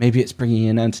 Maybe it's bringing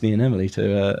in Anthony and Emily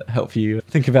to help you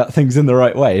think about things in the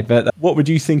right way. But what would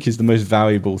you think is the most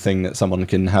valuable thing that someone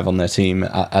can have on their team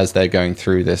as they're going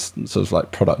through this sort of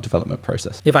like product development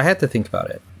process? If I had to think about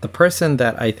it, the person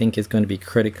that I think is going to be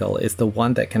critical is the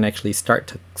one that can actually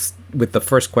start with the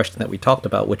first question that we talked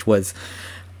about, which was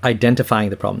identifying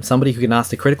the problem. Somebody who can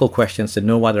ask the critical questions to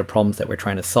know what are the problems that we're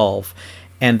trying to solve,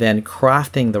 and then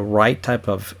crafting the right type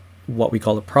of what we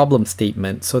call a problem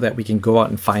statement so that we can go out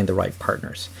and find the right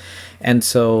partners. And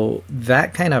so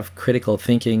that kind of critical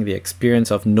thinking, the experience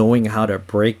of knowing how to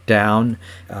break down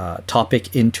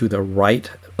topic into the right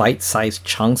bite-sized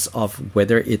chunks of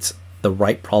whether it's the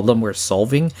right problem we're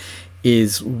solving,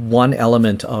 is one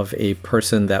element of a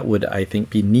person that would, I think,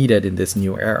 be needed in this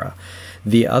new era.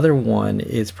 The other one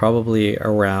is probably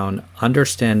around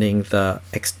understanding the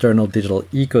external digital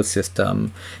ecosystem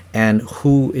and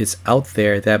who is out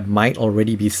there that might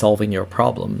already be solving your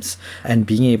problems, and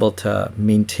being able to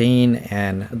maintain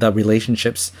and the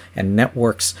relationships and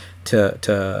networks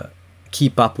to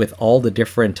keep up with all the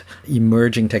different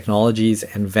emerging technologies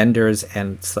and vendors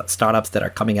and startups that are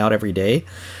coming out every day,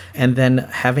 and then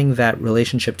having that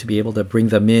relationship to be able to bring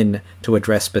them in to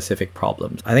address specific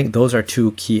problems. I think those are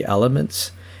two key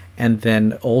elements. And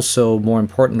then also, more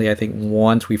importantly, I think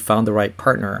once we found the right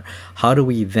partner, how do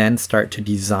we then start to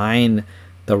design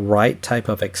the right type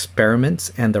of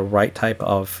experiments and the right type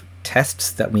of tests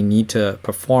that we need to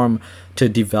perform to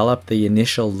develop the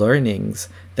initial learnings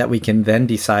that we can then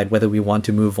decide whether we want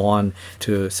to move on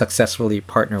to successfully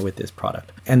partner with this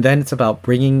product. And then it's about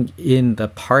bringing in the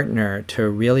partner to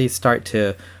really start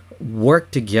to work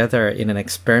together in an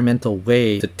experimental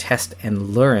way to test and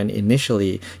learn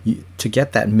initially to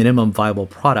get that minimum viable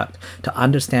product, to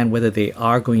understand whether they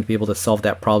are going to be able to solve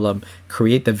that problem,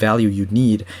 create the value you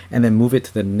need, and then move it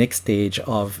to the next stage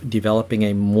of developing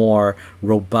a more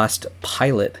robust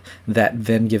pilot that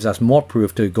then gives us more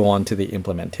proof to go on to the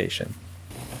implementation.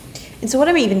 And so what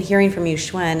I'm even hearing from you,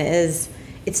 Xuan, is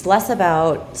it's less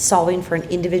about solving for an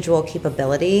individual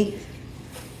capability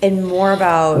and more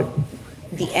about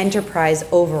the enterprise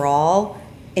overall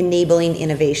enabling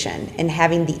innovation and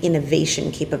having the innovation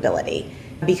capability.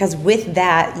 Because with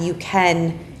that, you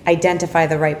can identify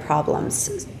the right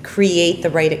problems, create the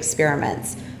right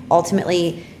experiments,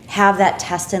 ultimately have that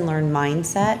test and learn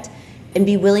mindset, and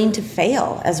be willing to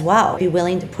fail as well. Be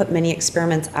willing to put many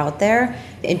experiments out there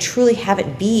and truly have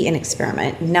it be an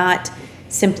experiment, not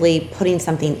simply putting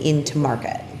something into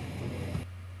market.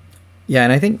 Yeah,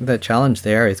 and I think the challenge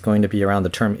there is going to be around the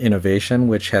term innovation,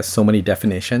 which has so many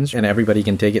definitions and everybody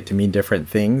can take it to mean different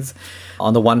things.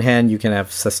 On the one hand, you can have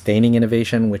sustaining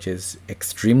innovation, which is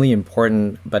extremely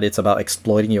important, but it's about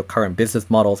exploiting your current business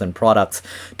models and products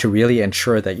to really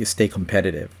ensure that you stay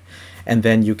competitive. And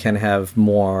then you can have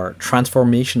more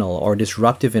transformational or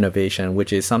disruptive innovation,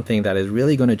 which is something that is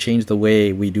really going to change the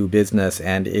way we do business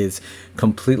and is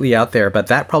completely out there. But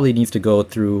that probably needs to go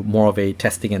through more of a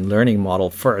testing and learning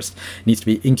model first. It needs to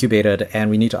be incubated,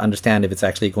 and we need to understand if it's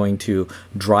actually going to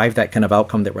drive that kind of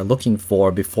outcome that we're looking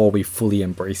for before we fully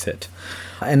embrace it.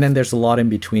 And then there's a lot in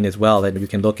between as well that you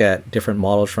can look at different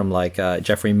models from like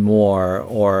Jeffrey Moore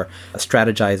or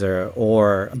Strategizer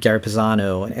or Gary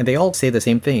Pisano, and they all say the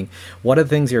same thing. What are the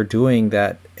things you're doing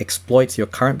that exploits your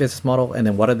current business model? And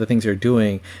then what are the things you're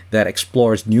doing that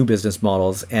explores new business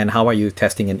models? And how are you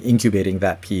testing and incubating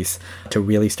that piece to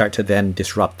really start to then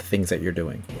disrupt the things that you're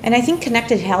doing? And I think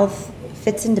connected health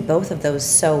fits into both of those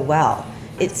so well.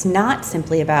 It's not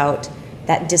simply about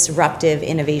that disruptive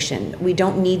innovation. We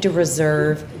don't need to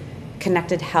reserve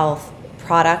connected health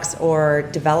products or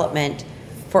development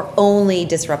for only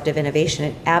disruptive innovation.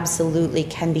 It absolutely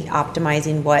can be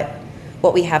optimizing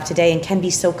what we have today and can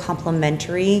be so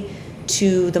complementary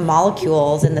to the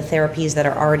molecules and the therapies that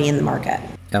are already in the market.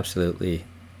 Absolutely.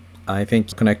 I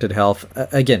think connected health,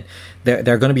 again, there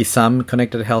are going to be some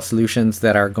connected health solutions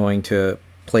that are going to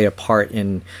play a part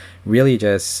in really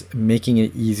just making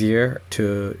it easier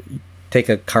to take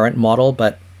a current model,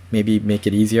 but maybe make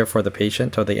it easier for the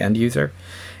patient or the end user.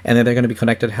 And then there are going to be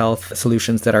connected health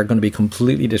solutions that are going to be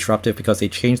completely disruptive because they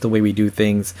change the way we do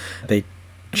things, they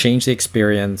change the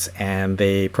experience, and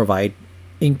they provide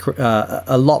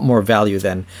a lot more value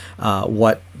than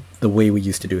what the way we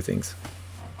used to do things.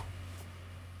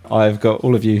 I've got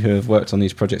all of you who have worked on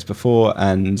these projects before,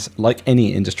 and like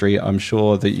any industry, I'm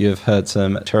sure that you've heard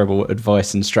some terrible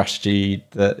advice and strategy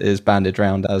that is banded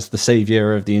around as the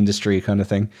savior of the industry kind of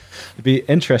thing. I'd be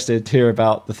interested to hear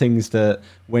about the things that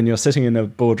when you're sitting in a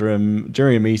boardroom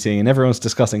during a meeting and everyone's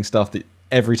discussing stuff that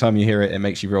every time you hear it, it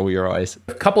makes you roll your eyes.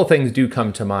 A couple of things do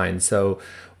come to mind. So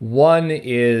one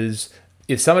is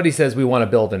if somebody says we want to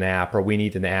build an app or we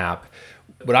need an app,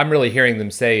 what I'm really hearing them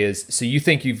say is, so you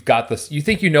think you've got this, you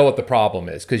think you know what the problem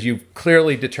is because you've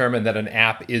clearly determined that an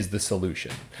app is the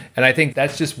solution. And I think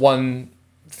that's just one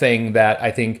thing that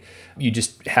I think you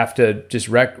just have to just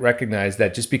recognize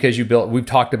that just because you build, we've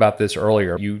talked about this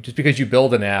earlier, just because you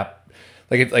build an app,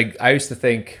 like I used to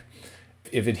think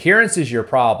if adherence is your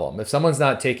problem, if someone's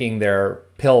not taking their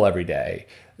pill every day,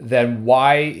 then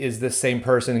why is this same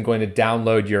person going to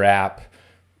download your app,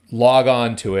 log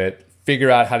on to it,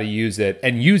 figure out how to use it,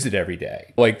 and use it every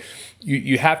day? Like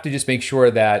you have to just make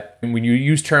sure that when you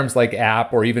use terms like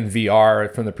app or even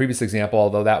VR from the previous example,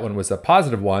 although that one was a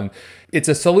positive one, it's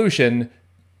a solution.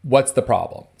 What's the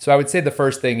problem? So I would say the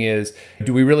first thing is,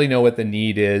 do we really know what the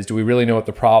need is? Do we really know what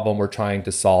the problem we're trying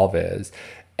to solve is?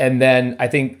 And then I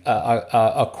think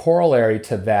a corollary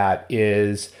to that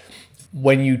is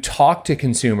when you talk to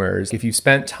consumers, if you've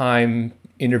spent time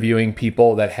interviewing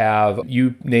people that have,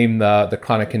 you name the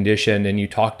chronic condition and you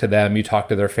talk to them, you talk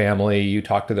to their family, you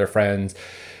talk to their friends,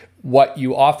 what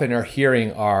you often are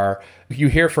hearing are, you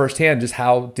hear firsthand just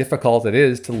how difficult it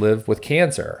is to live with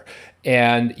cancer.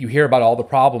 And you hear about all the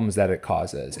problems that it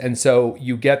causes. And so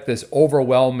you get this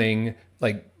overwhelming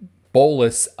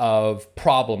bolus of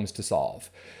problems to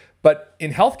solve. But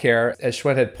in healthcare, as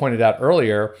Xuan had pointed out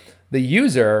earlier, the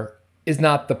user is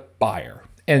not the buyer.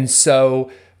 And so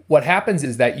what happens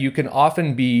is that you can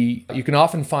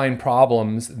often find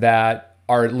problems that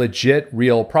are legit,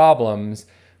 real problems,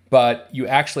 but you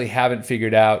actually haven't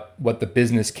figured out what the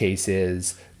business case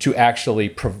is to actually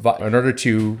provide. In order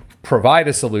to provide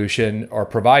a solution or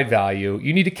provide value,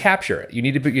 you need to capture it. You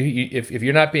need to be, if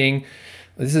you're not being,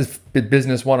 this is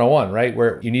business 101, right?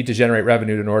 Where you need to generate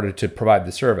revenue in order to provide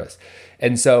the service.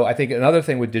 And so I think another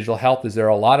thing with digital health is there are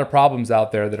a lot of problems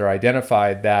out there that are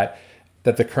identified that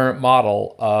the current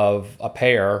model of a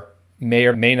payer may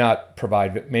or may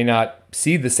not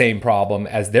see the same problem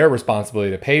as their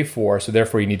responsibility to pay for. So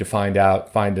therefore you need to find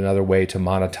another way to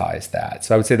monetize that.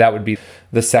 So I would say that would be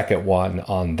the second one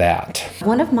on that.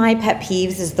 One of my pet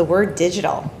peeves is the word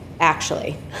digital,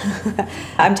 actually.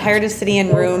 I'm tired of sitting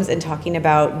in rooms and talking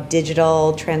about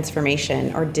digital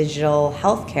transformation or digital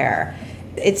healthcare.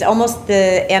 It's almost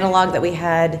the analog that we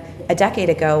had a decade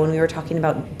ago when we were talking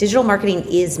about digital marketing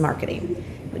is marketing.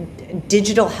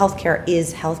 Digital healthcare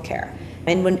is healthcare.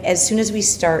 And as soon as we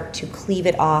start to cleave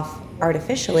it off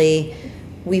artificially,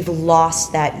 we've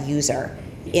lost that user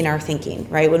in our thinking,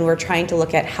 right? When we're trying to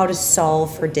look at how to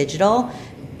solve for digital,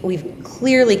 we've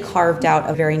clearly carved out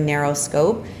a very narrow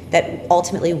scope that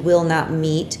ultimately will not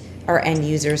meet our end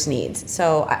users' needs.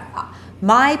 So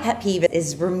my pet peeve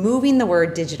is removing the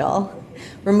word digital,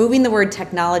 removing the word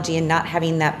technology, and not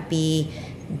having that be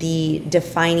the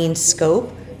defining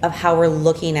scope of how we're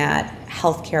looking at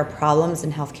healthcare problems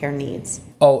and healthcare needs.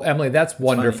 Oh, Emily, that's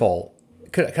wonderful.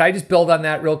 Could I just build on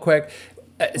that real quick?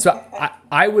 So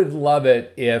I would love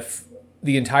it if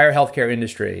the entire healthcare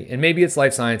industry, and maybe it's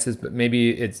life sciences, but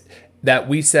maybe it's that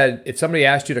we said, if somebody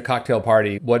asked you at a cocktail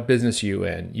party, what business are you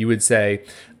in? You would say,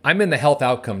 I'm in the health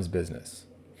outcomes business.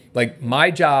 Like my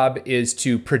job is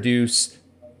to produce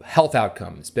health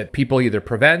outcomes that people either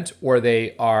prevent or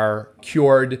they are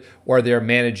cured or they're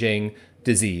managing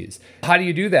disease. How do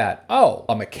you do that? Oh,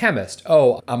 I'm a chemist.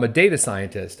 Oh, I'm a data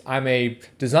scientist. I'm a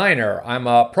designer. I'm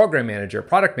a program manager,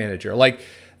 product manager. Like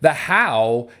the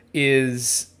how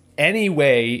is any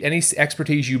way, any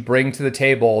expertise you bring to the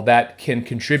table that can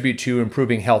contribute to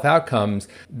improving health outcomes.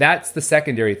 That's the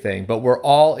secondary thing, but we're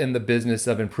all in the business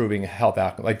of improving health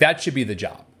outcomes. Like that should be the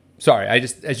job. Sorry,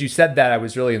 as you said that, I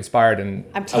was really inspired and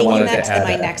I'm taking that to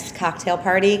my next cocktail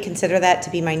party. Consider that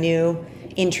to be my new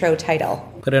intro title.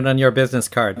 Put it on your business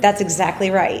card. That's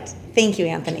exactly right. Thank you,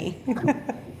 Anthony.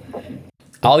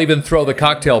 I'll even throw the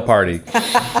cocktail party.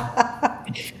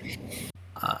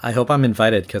 I hope I'm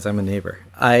invited because I'm a neighbor.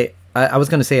 I was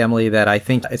going to say, Emily, that I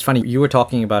think it's funny. You were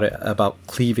talking about it, about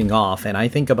cleaving off, and I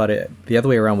think about it the other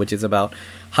way around, which is about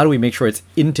how do we make sure it's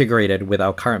integrated with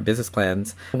our current business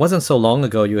plans. It wasn't so long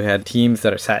ago you had teams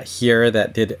that are sat here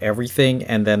that did everything,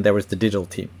 and then there was the digital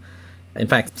team. In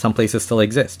fact, some places still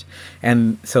exist.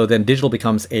 And so then digital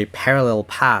becomes a parallel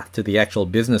path to the actual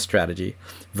business strategy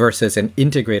versus an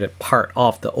integrated part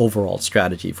of the overall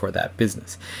strategy for that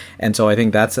business. And so I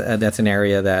think that's an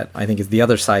area that I think is the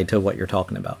other side to what you're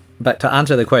talking about. But to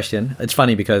answer the question, it's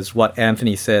funny because what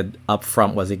Anthony said up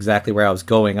front was exactly where I was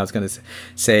going. I was going to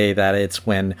say that it's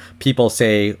when people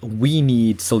say, we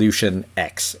need solution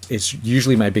X. It's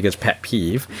usually my biggest pet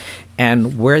peeve.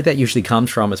 And where that usually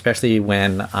comes from, especially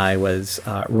when I was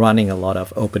running a lot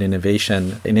of open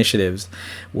innovation initiatives,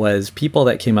 was people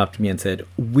that came up to me and said,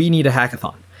 we need a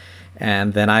hackathon.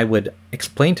 And then I would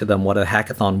explain to them what a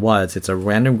hackathon was. It's a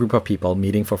random group of people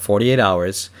meeting for 48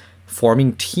 hours,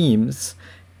 forming teams,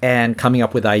 and coming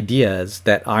up with ideas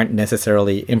that aren't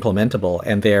necessarily implementable,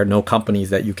 and there are no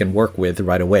companies that you can work with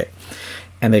right away.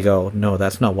 And they go, no,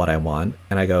 that's not what I want.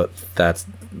 And I go,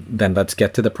 then let's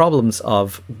get to the problems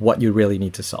of what you really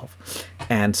need to solve.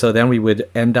 And so then we would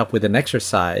end up with an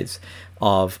exercise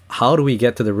of how do we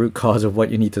get to the root cause of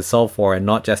what you need to solve for and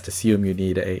not just assume you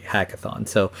need a hackathon.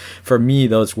 So for me,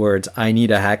 those words, I need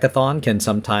a hackathon, can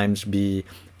sometimes be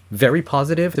very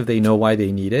positive if they know why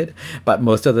they need it. But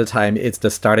most of the time, it's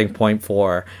the starting point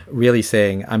for really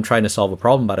saying, I'm trying to solve a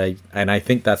problem, but I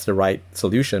think that's the right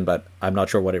solution, but I'm not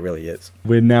sure what it really is.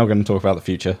 We're now going to talk about the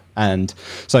future. And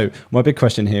so my big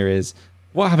question here is,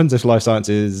 what happens if life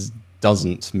sciences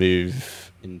doesn't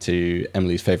move into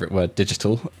Emily's favorite word,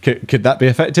 digital? Could that be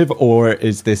effective? Or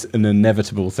is this an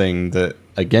inevitable thing that,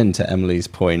 again, to Emily's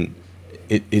point,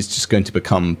 it is just going to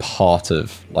become part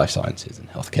of life sciences and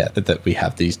healthcare that we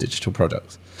have these digital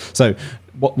products? So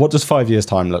what does 5 years'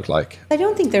 time look like? I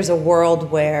don't think there's a world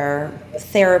where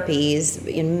therapies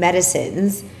in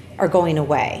medicines are going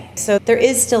away. So there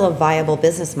is still a viable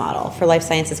business model for life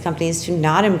sciences companies to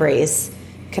not embrace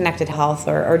connected health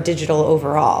or digital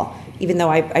overall, even though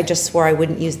I just swore I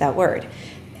wouldn't use that word.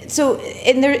 So,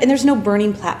 and there's no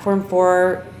burning platform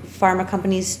for pharma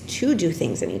companies to do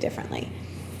things any differently.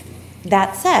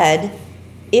 That said,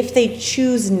 if they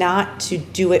choose not to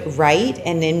do it right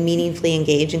and then meaningfully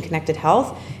engage in connected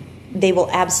health, they will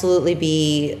absolutely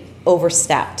be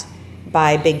overstepped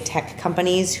by big tech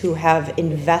companies who have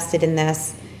invested in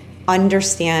this,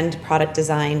 understand product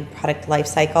design, product life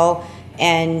cycle,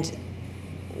 and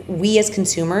we as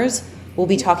consumers will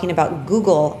be talking about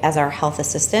Google as our health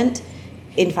assistant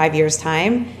in 5 years'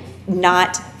 time,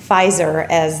 not Pfizer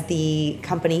as the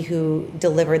company who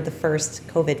delivered the first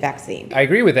COVID vaccine. I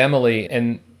agree with Emily,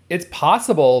 and it's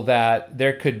possible that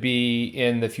there could be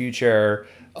in the future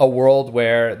a world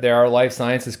where there are life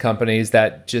sciences companies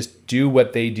that just do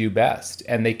what they do best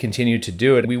and they continue to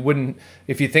do it. We wouldn't,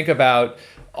 if you think about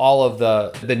all of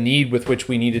the need with which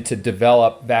we needed to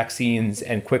develop vaccines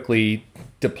and quickly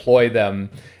deploy them,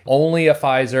 only a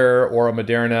Pfizer or a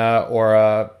Moderna or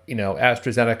a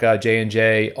AstraZeneca,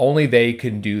 J&J, only they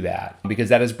can do that, because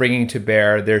that is bringing to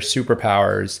bear their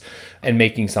superpowers and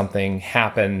making something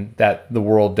happen that the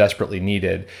world desperately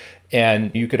needed. And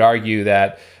you could argue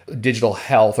that digital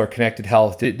health or connected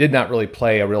health did not really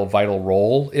play a real vital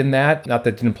role in that, not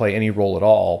that it didn't play any role at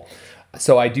all.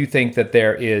 So I do think that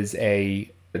there is a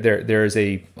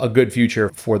good future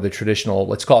for the traditional,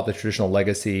 let's call it the traditional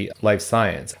legacy life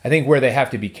science. I think where they have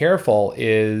to be careful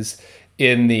is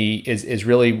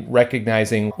really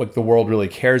recognizing what the world really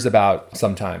cares about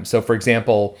sometimes. So for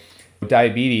example,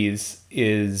 diabetes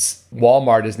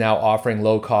Walmart is now offering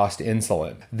low cost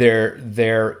insulin.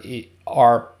 There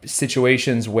are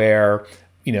situations where,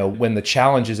 when the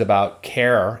challenge is about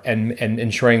care and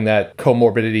ensuring that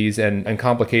comorbidities and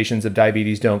complications of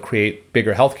diabetes don't create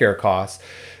bigger healthcare costs,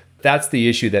 That's the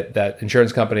issue that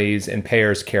insurance companies and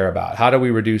payers care about. How do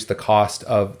we reduce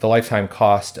the lifetime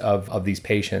cost of these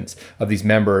patients, of these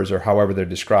members, or however they're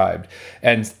described?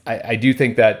 And I do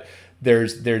think that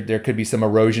there could be some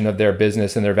erosion of their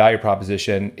business and their value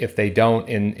proposition if they don't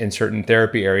in certain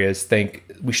therapy areas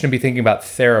we shouldn't be thinking about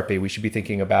therapy. We should be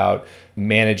thinking about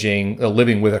managing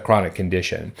living with a chronic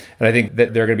condition. And I think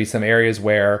that there are going to be some areas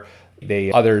where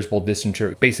others will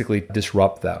basically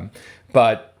disrupt them.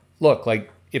 But look,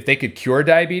 like if they could cure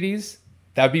diabetes,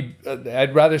 that'd be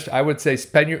I would say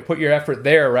put your effort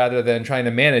there rather than trying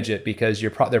to manage it, because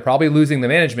they're probably losing the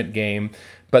management game,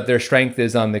 but their strength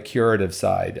is on the curative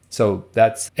side. So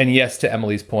and yes, to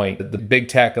Emily's point, the big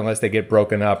tech, unless they get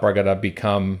broken up, are going to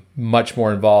become much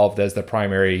more involved as the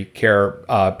primary care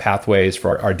pathways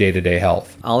for our day-to-day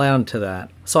health. I'll add on to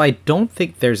that. So I don't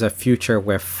think there's a future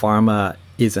where pharma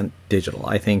isn't digital.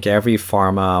 I think every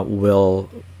pharma will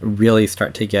really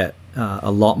start to get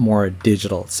a lot more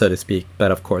digital, so to speak.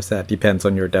 But of course, that depends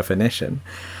on your definition.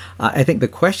 I think the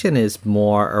question is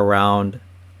more around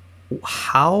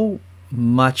how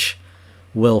much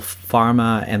will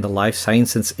pharma and the life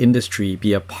sciences industry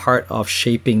be a part of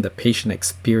shaping the patient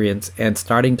experience and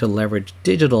starting to leverage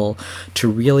digital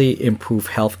to really improve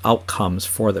health outcomes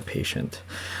for the patient?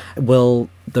 Will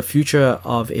the future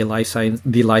of the life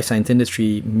science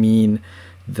industry mean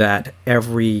that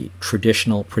every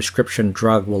traditional prescription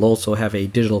drug will also have a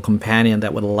digital companion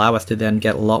that would allow us to then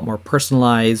get a lot more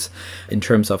personalized in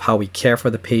terms of how we care for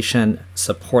the patient,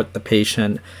 support the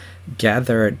patient,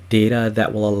 gather data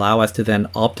that will allow us to then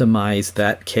optimize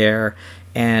that care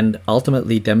and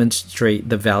ultimately demonstrate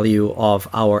the value of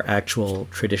our actual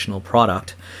traditional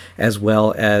product, as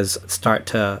well as start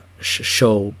to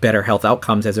show better health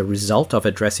outcomes as a result of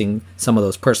addressing some of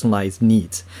those personalized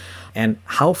needs? And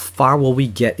how far will we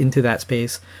get into that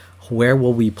space? Where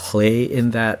will we play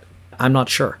in that? I'm not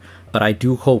sure. But I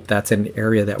do hope that's an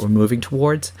area that we're moving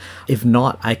towards. If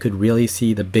not, I could really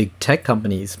see the big tech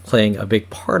companies playing a big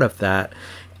part of that.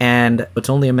 And it's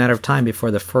only a matter of time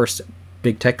before the first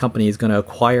big tech company is going to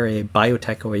acquire a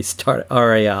biotech or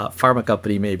a pharma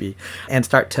company maybe, and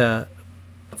start to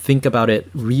think about it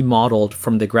remodeled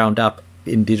from the ground up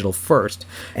in digital first,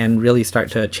 and really start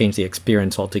to change the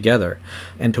experience altogether.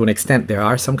 And to an extent, there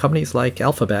are some companies like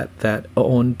Alphabet that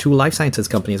own 2 life sciences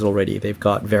companies already. They've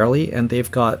got Verily and they've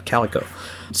got Calico.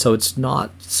 So it's not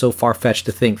so far-fetched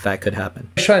to think that could happen.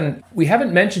 Xuan, we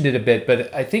haven't mentioned it a bit,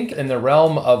 but I think in the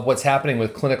realm of what's happening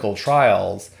with clinical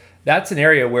trials, that's an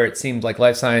area where it seems like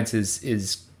life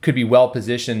sciences could be well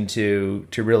positioned to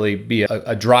really be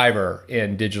a driver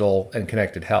in digital and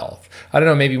connected health. I don't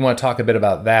know, maybe you want to talk a bit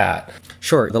about that.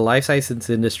 Sure. The life sciences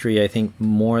industry, I think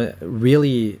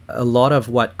really a lot of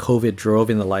what COVID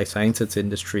drove in the life sciences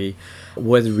industry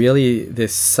was really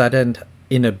this sudden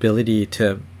inability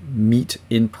to meet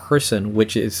in person,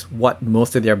 which is what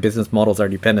most of their business models are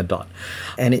dependent on.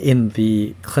 And in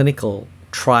the clinical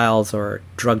trials or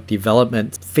drug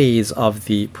development phase of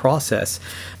the process,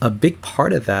 a big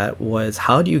part of that was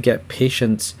how do you get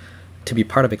patients to be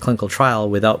part of a clinical trial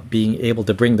without being able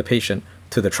to bring the patient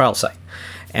to the trial site?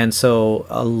 And so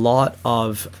a lot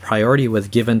of priority was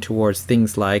given towards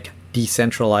things like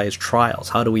decentralized trials.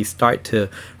 How do we start to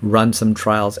run some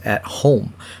trials at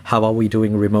home? How are we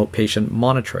doing remote patient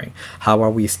monitoring? How are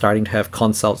we starting to have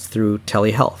consults through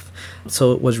telehealth?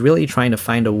 So it was really trying to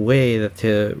find a way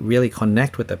to really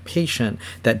connect with the patient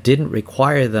that didn't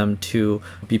require them to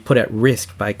be put at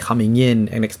risk by coming in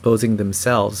and exposing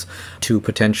themselves to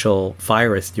potential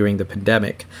virus during the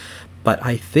pandemic. But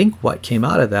I think what came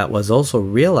out of that was also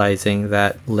realizing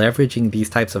that leveraging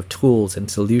these types of tools and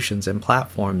solutions and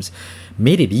platforms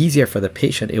made it easier for the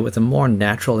patient. It was a more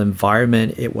natural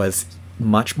environment. It was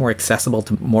much more accessible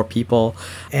to more people,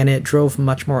 and it drove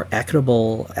much more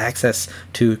equitable access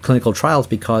to clinical trials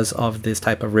because of this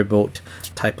type of remote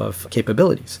type of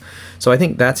capabilities. So I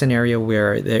think that's an area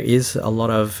where there is a lot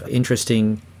of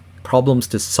interesting problems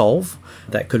to solve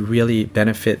that could really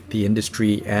benefit the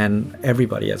industry and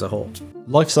everybody as a whole.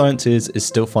 Life sciences is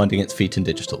still finding its feet in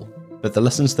digital, but the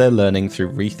lessons they're learning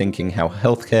through rethinking how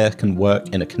healthcare can work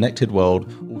in a connected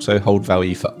world also hold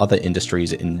value for other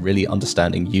industries in really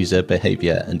understanding user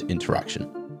behavior and interaction.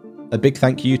 A big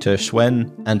thank you to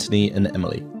Xuan, Anthony, and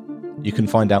Emily. You can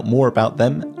find out more about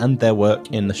them and their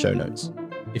work in the show notes.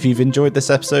 If you've enjoyed this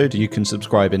episode, you can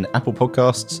subscribe in Apple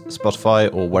Podcasts,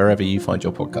 Spotify, or wherever you find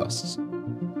your podcasts.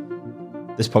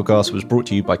 This podcast was brought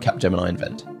to you by Capgemini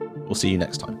Invent. We'll see you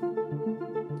next time.